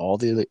carrying all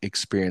the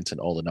experience and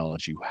all the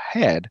knowledge you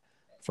had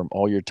from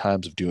all your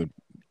times of doing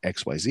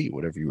XYZ,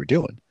 whatever you were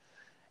doing.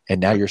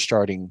 And now Yeah. you're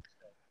starting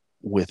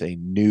with a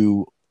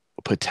new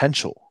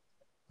potential.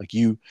 Like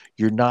you're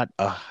not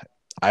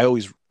I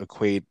always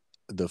equate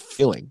the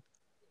feeling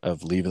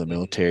of leaving the Mm-hmm.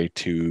 military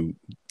to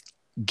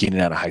getting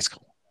out of high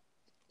school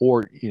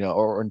or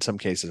or in some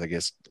cases I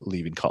guess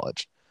leaving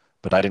college,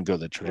 but I didn't go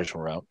the Right.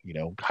 traditional route,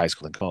 high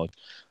school and college,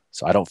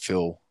 so I don't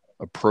feel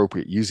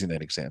appropriate using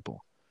that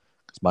example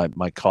because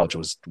my college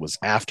Right. was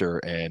after,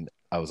 and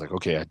I was like,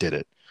 okay, I did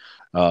it.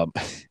 um,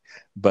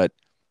 but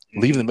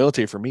leaving the Mm-hmm.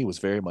 military for me was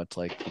very much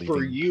like For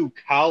leaving. you,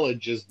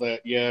 college is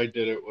that, yeah, I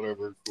did it,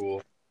 whatever,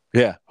 cool.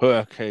 Yeah,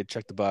 okay,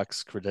 check the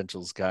box,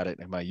 credentials, got it.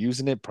 Am I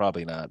using it?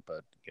 Probably not,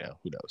 but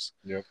who knows.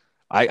 Yep.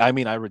 I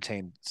mean, I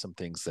retained some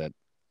things that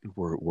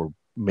were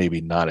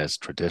maybe not as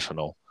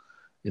traditional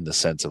in the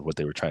sense of what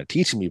they were trying to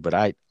teach me, but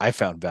I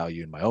found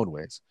value in my own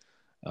ways.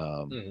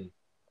 Um, Mm-hmm.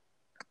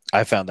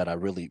 I found that I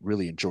really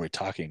really enjoy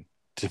talking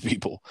to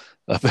people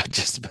about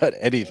just about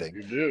anything.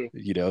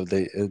 You do.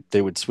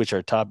 They would switch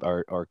our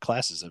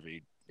classes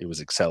every. It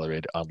was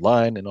accelerated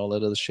online and all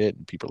that other shit,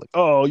 and people are like,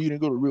 "Oh, you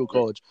didn't go to real Yep.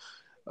 college."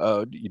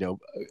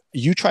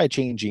 You try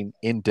changing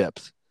in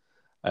depth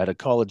at a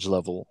college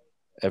level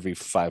every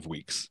 5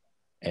 weeks,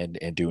 and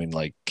doing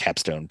like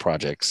capstone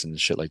projects and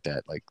shit like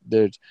that. Like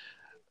there's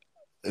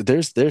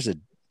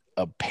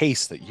a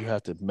pace that you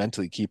have to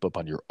mentally keep up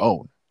on your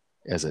own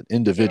as an Yeah.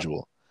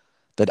 individual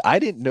that I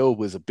didn't know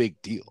was a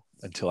big deal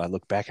until I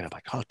look back and I'm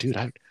like, oh, dude,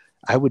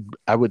 I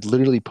would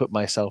literally put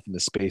myself in the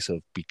space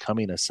of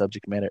becoming a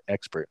subject matter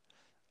expert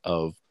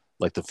of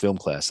like the film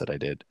class that I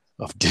did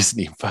of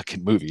Disney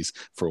fucking movies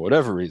for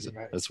whatever reason.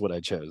 Right. That's what I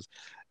chose.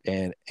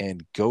 And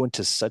go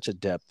into such a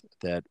depth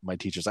that my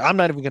teacher's like, I'm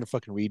not even gonna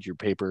fucking read your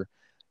paper.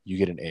 You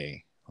get an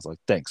A. was like,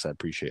 thanks, I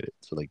appreciate it.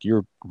 So like,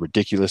 you're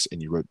ridiculous,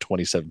 and you wrote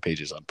 27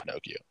 pages on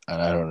Pinocchio,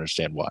 and I don't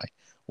understand why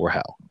or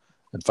how.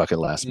 And fucking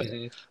last minute.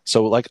 Mm-hmm.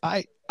 So like,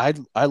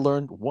 I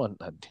learned one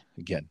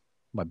again.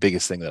 My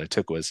biggest thing that I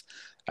took was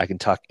I can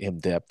talk in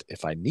depth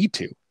if I need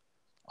to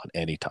on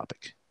any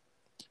topic.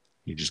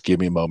 You just give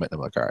me a moment, and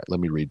I'm like, all right, let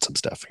me read some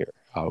stuff here.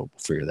 I'll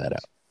figure that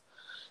out.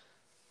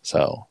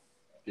 So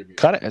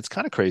it's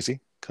kind of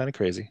crazy, kind of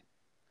crazy.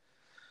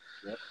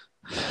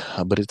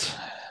 Yep. But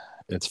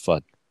it's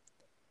fun.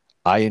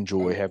 I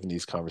enjoy having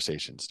these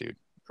conversations, dude.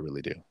 I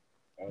really do.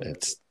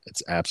 It's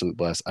absolute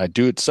blast. I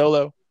do it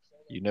solo,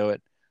 you know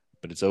it,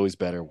 but it's always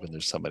better when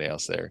there's somebody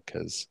else there,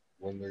 because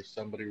when there's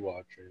somebody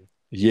watching.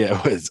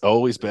 yeah, it's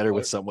always better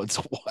when someone's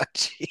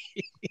watching.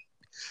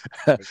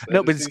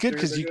 No, but it's good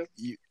because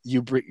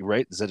you bring,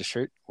 right. Is that a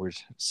shirt? Or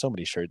so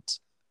many shirts,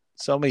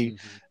 so many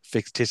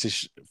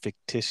fictitious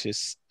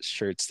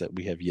shirts that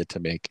we have yet to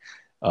make.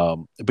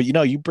 But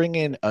you bring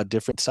in a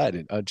different side,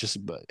 and just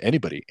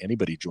anybody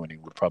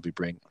joining would probably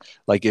bring,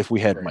 like if we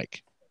had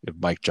Mike, if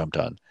Mike jumped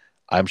on,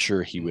 I'm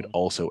sure he would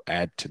also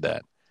add to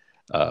that.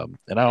 And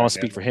I don't want to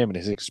speak for him and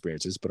his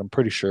experiences, but I'm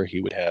pretty sure he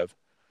would have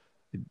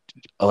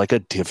like a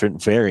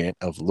different variant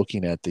of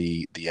looking at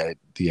the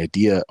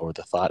idea or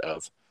the thought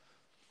of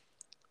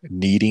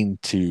needing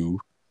to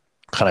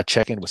kind of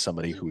check in with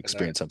somebody who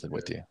experienced something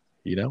with you.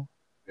 Yeah.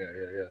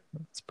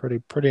 It's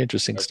pretty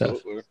interesting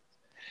Absolutely.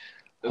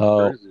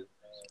 stuff.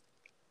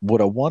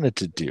 What I wanted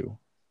to do,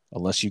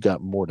 unless you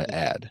got more to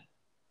add,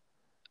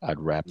 I'd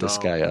wrap this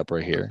guy up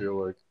right here. I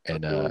feel like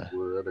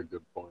we're at a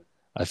good point.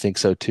 I think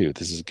so too.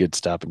 This is a good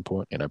stopping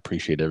point, and I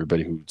appreciate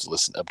everybody who's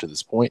listened up to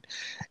this point.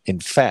 In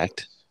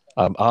fact,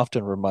 I'm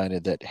often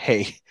reminded that,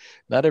 hey,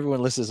 not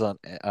everyone listens on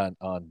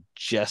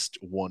just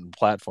one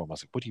platform. I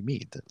was like, what do you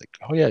mean? They're like,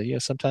 oh yeah.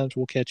 Sometimes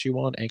we'll catch you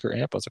on Anchor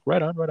app. I was like,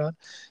 right on.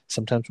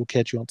 Sometimes we'll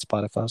catch you on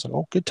Spotify. I was like,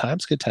 oh, good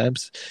times.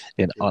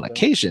 And on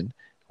occasion,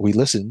 we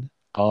listen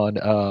on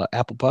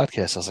Apple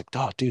Podcasts. I was like,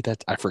 oh, dude,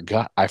 I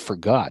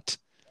forgot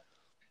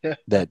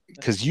that,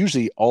 because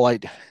usually all I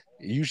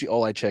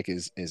check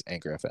is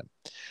Anchor FM,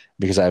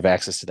 because I have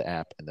access to the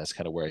app, and that's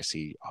kind of where I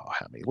see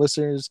how many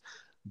listeners.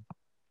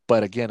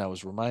 But again, I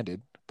was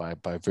reminded by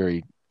a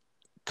very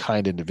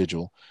kind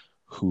individual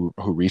who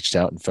reached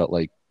out and felt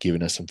like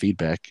giving us some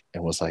feedback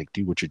and was like,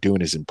 dude, what you're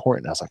doing is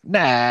important. I was like,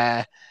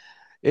 nah,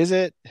 is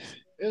it?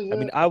 I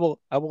mean, I will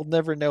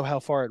never know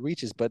how far it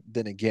reaches, but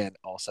then again,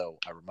 also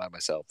I remind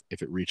myself,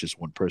 if it reaches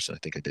one person, I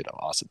think I did an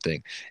awesome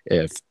thing.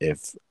 If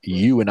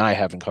you and I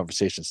having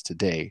conversations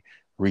today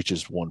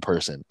reaches one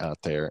person out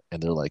there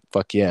and they're like,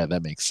 fuck yeah,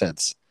 that makes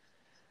sense,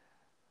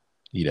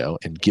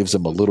 and gives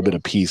them a little bit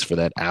of peace for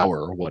that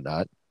hour or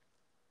whatnot,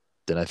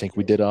 then I think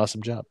we did an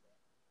awesome job.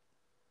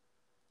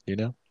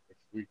 If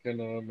we can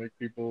make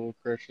people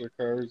crash their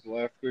cars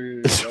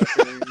laughing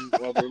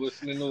while they're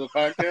listening to the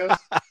podcast,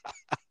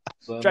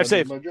 so drive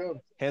safe.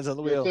 Hands on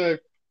the wheel.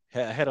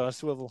 Head on a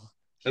swivel.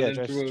 Yeah,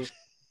 drive.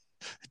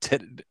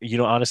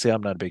 Honestly,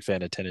 I'm not a big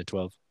fan of 10 and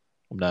 12.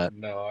 I'm not.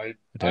 No,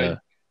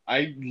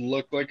 I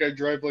look like I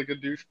drive like a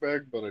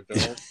douchebag, but I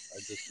don't. I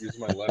just use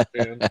my left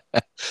hand.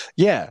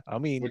 Yeah, I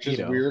mean, which is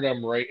weird.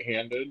 I'm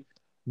right-handed.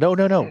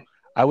 No.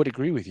 I would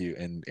agree with you.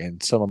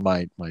 And some of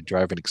my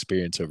driving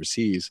experience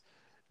overseas,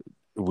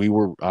 we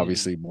were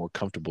obviously more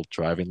comfortable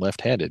driving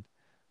left-handed.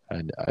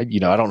 And I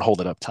don't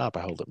hold it up top.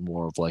 I hold it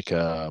more of like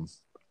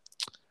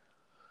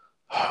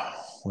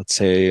let's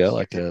say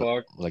well,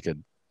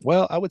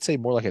 I would say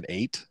more like an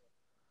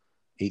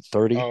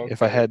 8:30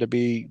 if I had to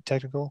be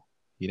technical.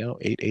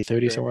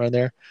 8:30 somewhere in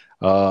there.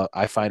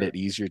 I find it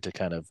easier to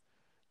kind of,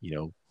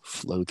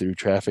 flow through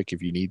traffic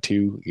if you need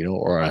to,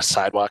 or on a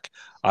sidewalk.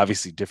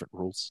 Obviously, different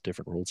rules.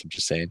 I'm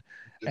just saying,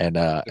 and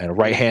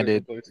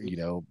right-handed,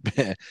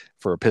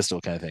 for a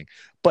pistol kind of thing.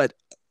 But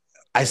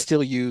I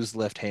still use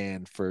left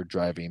hand for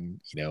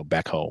driving,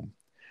 back home.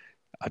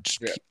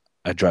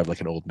 I drive like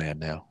an old man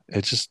now.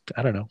 It's just,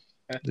 I don't know.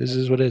 This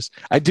is what it is.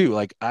 I do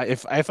like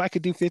if I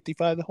could do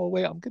 55 the whole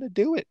way, I'm gonna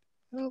do it.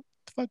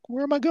 Fuck,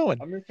 where am I going?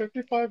 I mean,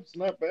 55 is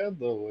not bad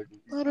though. Like,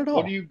 not at all.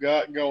 What do you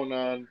got going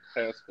on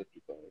past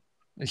 55?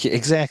 Yeah,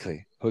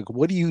 exactly. Like,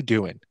 what are you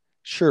doing?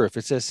 Sure, if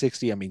it says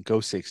 60, I mean,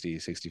 go 60,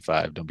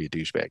 65. Don't be a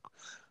douchebag.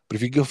 But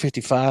if you go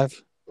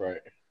 55,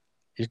 right,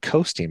 you're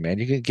coasting, man.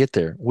 You're gonna get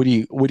there. What are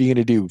you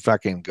gonna do?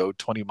 Fucking go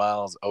 20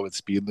 miles over the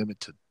speed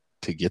limit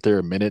to get there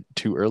a minute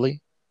too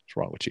early? What's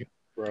wrong with you?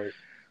 Right.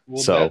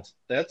 Well, so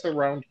that's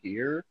around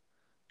here.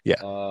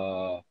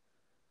 Yeah.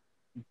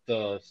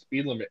 The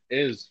speed limit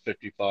is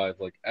 55,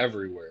 like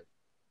everywhere.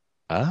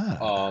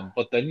 Ah.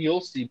 But then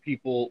you'll see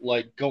people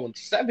like going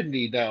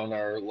 70 down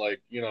our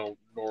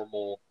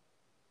normal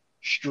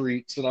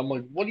streets, and I'm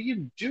like, what do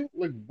you do?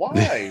 Like,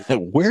 why?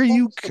 Where are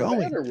you going?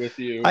 What's the matter with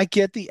you? I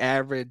get the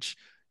average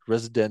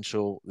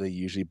residential. They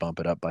usually bump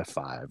it up by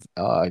 5.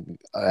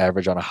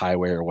 Average on a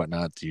highway or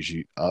whatnot, it's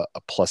usually a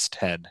plus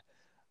 10.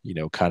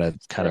 Kind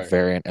of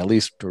variant, at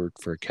least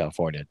for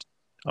California.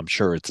 I'm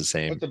sure it's the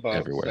same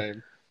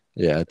everywhere.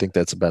 Yeah, I think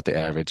that's about the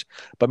average.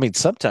 But I mean,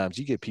 sometimes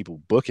you get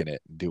people booking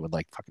it and doing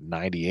like fucking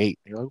 98.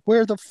 You're like,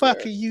 where the fuck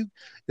Yeah. are you?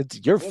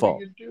 It's your What are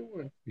fault. you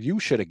doing? You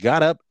should have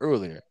got up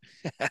earlier.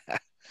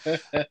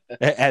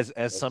 As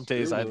some That's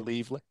days true I'd though.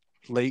 leave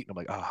late, and I'm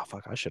like, oh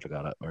fuck, I should have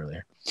got up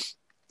earlier.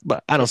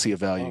 But I don't see a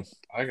value Fuck,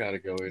 I gotta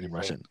go in anyway.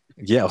 rushing.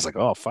 Yeah, I was like,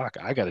 oh fuck,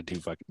 I got to do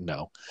fucking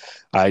no.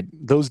 I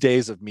those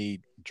days of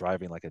me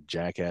driving like a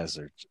jackass,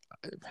 or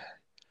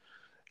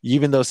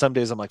even though some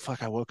days I'm like,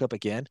 fuck, I woke up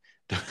again.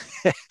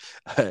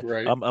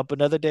 Right. I'm up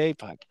another day.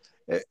 Fuck.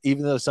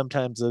 Even though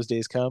sometimes those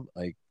days come,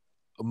 like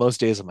most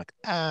days I'm like,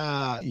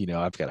 I've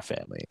got a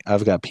family.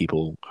 I've got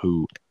people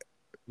who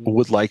Mm.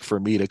 would like for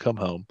me to come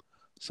home.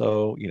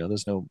 So,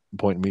 there's no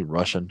point in me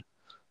rushing.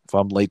 If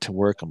I'm late to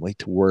work, I'm late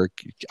to work.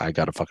 I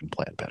got to fucking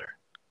plan better.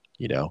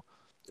 You know,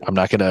 I'm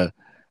not going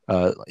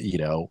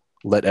to,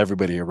 let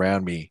everybody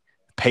around me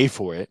pay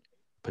for it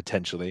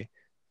potentially.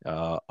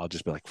 I'll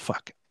just be like,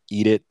 fuck,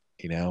 eat it.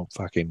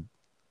 Fucking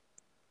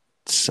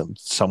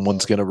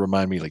someone's Uh, gonna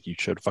remind me like you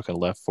should have fucking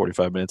left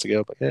 45 minutes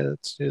ago. But yeah,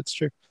 it's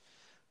true.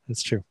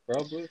 It's true.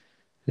 Probably.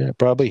 Yeah,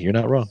 probably. You're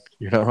not wrong.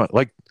 You're not wrong.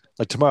 Like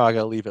tomorrow, I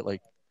gotta leave at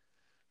like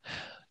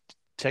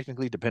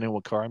technically, depending on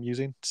what car I'm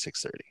using,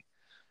 6:30.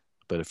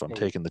 But if I'm Oh,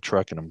 taking the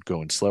truck and I'm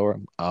going slower,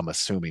 I'm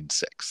assuming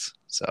six.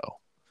 So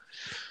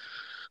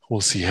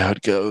we'll see how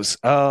it goes.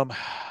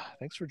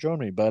 Thanks for joining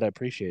me, bud. I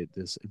appreciate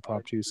this. I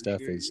Impromptu stuff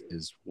appreciate is you.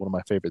 is one of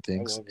my favorite I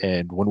things. love it.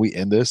 And when we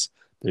end this,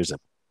 there's a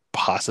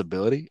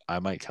possibility I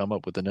might come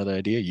up with another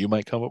idea. You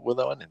might come up with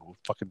one, and we'll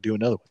fucking do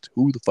another one.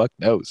 Who the fuck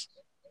knows?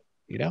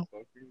 You Who know?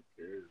 fucking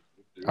cares?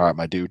 We'll All do right, it.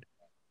 my dude.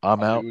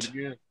 I'm I'll do it out.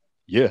 again.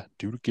 Yeah,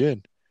 do it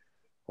again.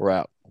 We're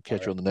out. We'll All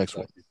catch you right. on the next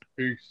one. Thank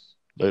you. Peace.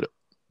 Later.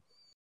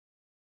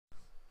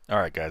 All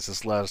right, guys.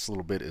 This last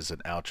little bit is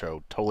an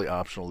outro. Totally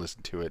optional.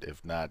 Listen to it.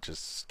 If not,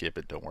 just skip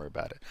it. Don't worry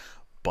about it.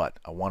 But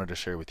I wanted to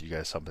share with you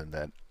guys something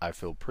that I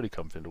feel pretty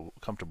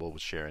comfortable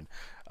with sharing.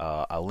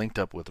 I linked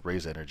up with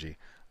Raise Energy.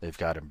 They've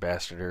got an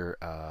ambassador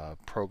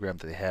program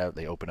that they have.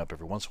 They open up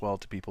every once in a while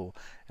to people,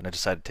 and I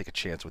decided to take a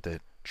chance with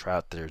it. Try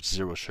out their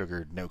zero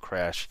sugar, no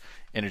crash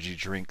energy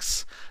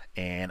drinks,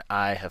 and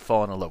I have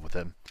fallen in love with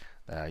them.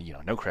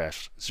 No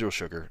crash, zero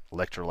sugar,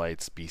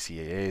 electrolytes,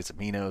 BCAAs,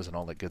 aminos, and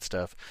all that good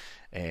stuff.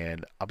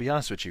 And I'll be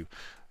honest with you,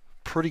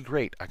 pretty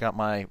great. I got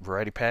my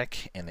variety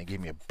pack, and they gave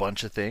me a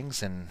bunch of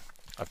things, and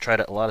I've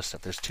tried out a lot of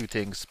stuff. There's two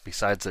things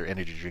besides their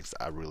energy drinks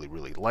that I really,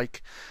 really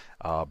like.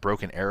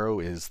 Broken Arrow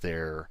is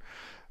their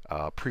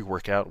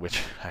pre-workout,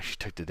 which I actually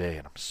took today,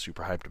 and I'm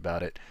super hyped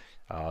about it.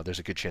 There's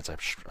a good chance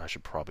I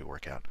should probably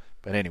work out.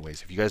 But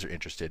anyways, if you guys are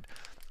interested,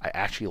 I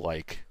actually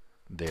like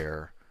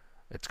their.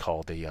 It's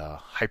called the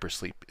Hyper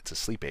Sleep. It's a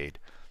sleep aid,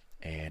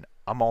 and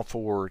I'm all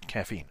for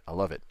caffeine. I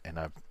love it, and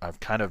I've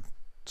kind of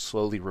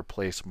slowly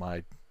replaced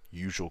my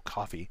usual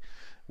coffee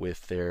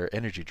with their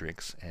energy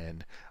drinks,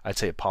 and I'd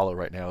say Apollo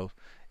right now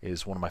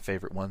is one of my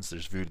favorite ones.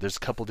 There's a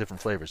couple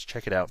different flavors.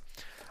 Check it out.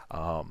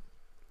 Um,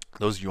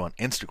 those of you on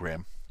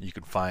Instagram, you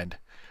can find.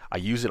 I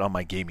use it on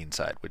my gaming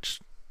side,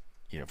 which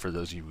for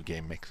those of you who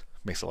game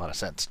makes a lot of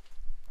sense.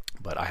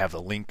 But I have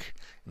the link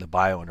in the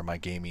bio under my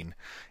gaming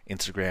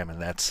Instagram,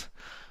 and that's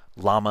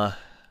Llama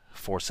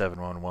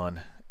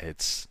 4711.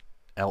 It's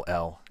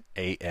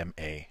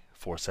LLAMA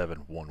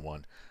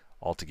 4711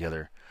 all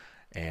together.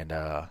 And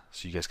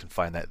so you guys can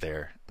find that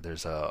there.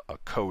 There's a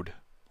code,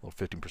 a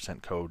little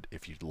 15% code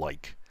if you'd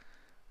like.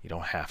 You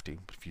don't have to,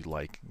 but if you'd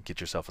like, get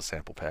yourself a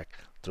sample pack,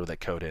 throw that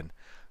code in.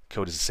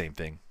 Code is the same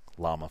thing,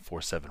 Llama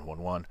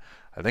 4711.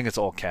 I think it's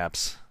all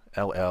caps,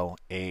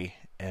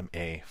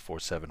 LLAMA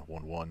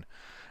 4711.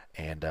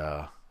 And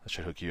that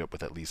should hook you up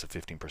with at least a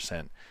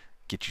 15%,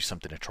 get you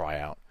something to try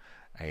out.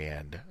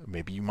 And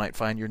maybe you might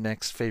find your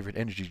next favorite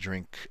energy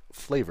drink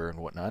flavor and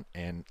whatnot.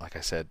 And like I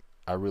said,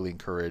 I really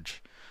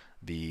encourage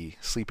the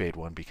sleep aid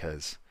one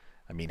because,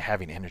 I mean,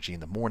 having energy in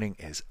the morning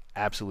is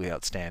absolutely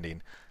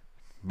outstanding.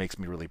 Makes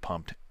me really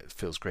pumped. It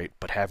feels great.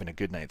 But having a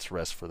good night's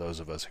rest for those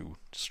of us who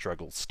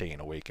struggle staying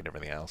awake and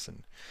everything else,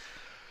 and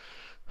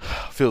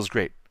feels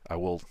great. I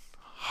will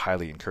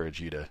highly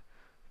encourage you to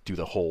do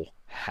the whole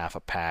half a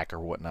pack or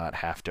whatnot,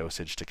 half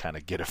dosage to kind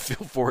of get a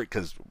feel for it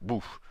because,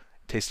 woof,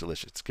 it tastes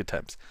delicious. Good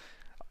times.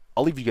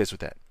 I'll leave you guys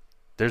with that.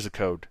 There's a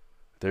code.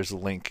 There's a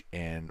link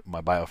in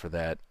my bio for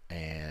that.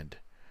 And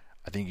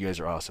I think you guys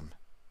are awesome.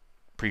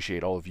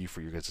 Appreciate all of you for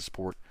your guys'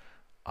 support.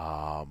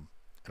 And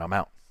I'm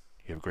out.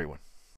 You have a great one.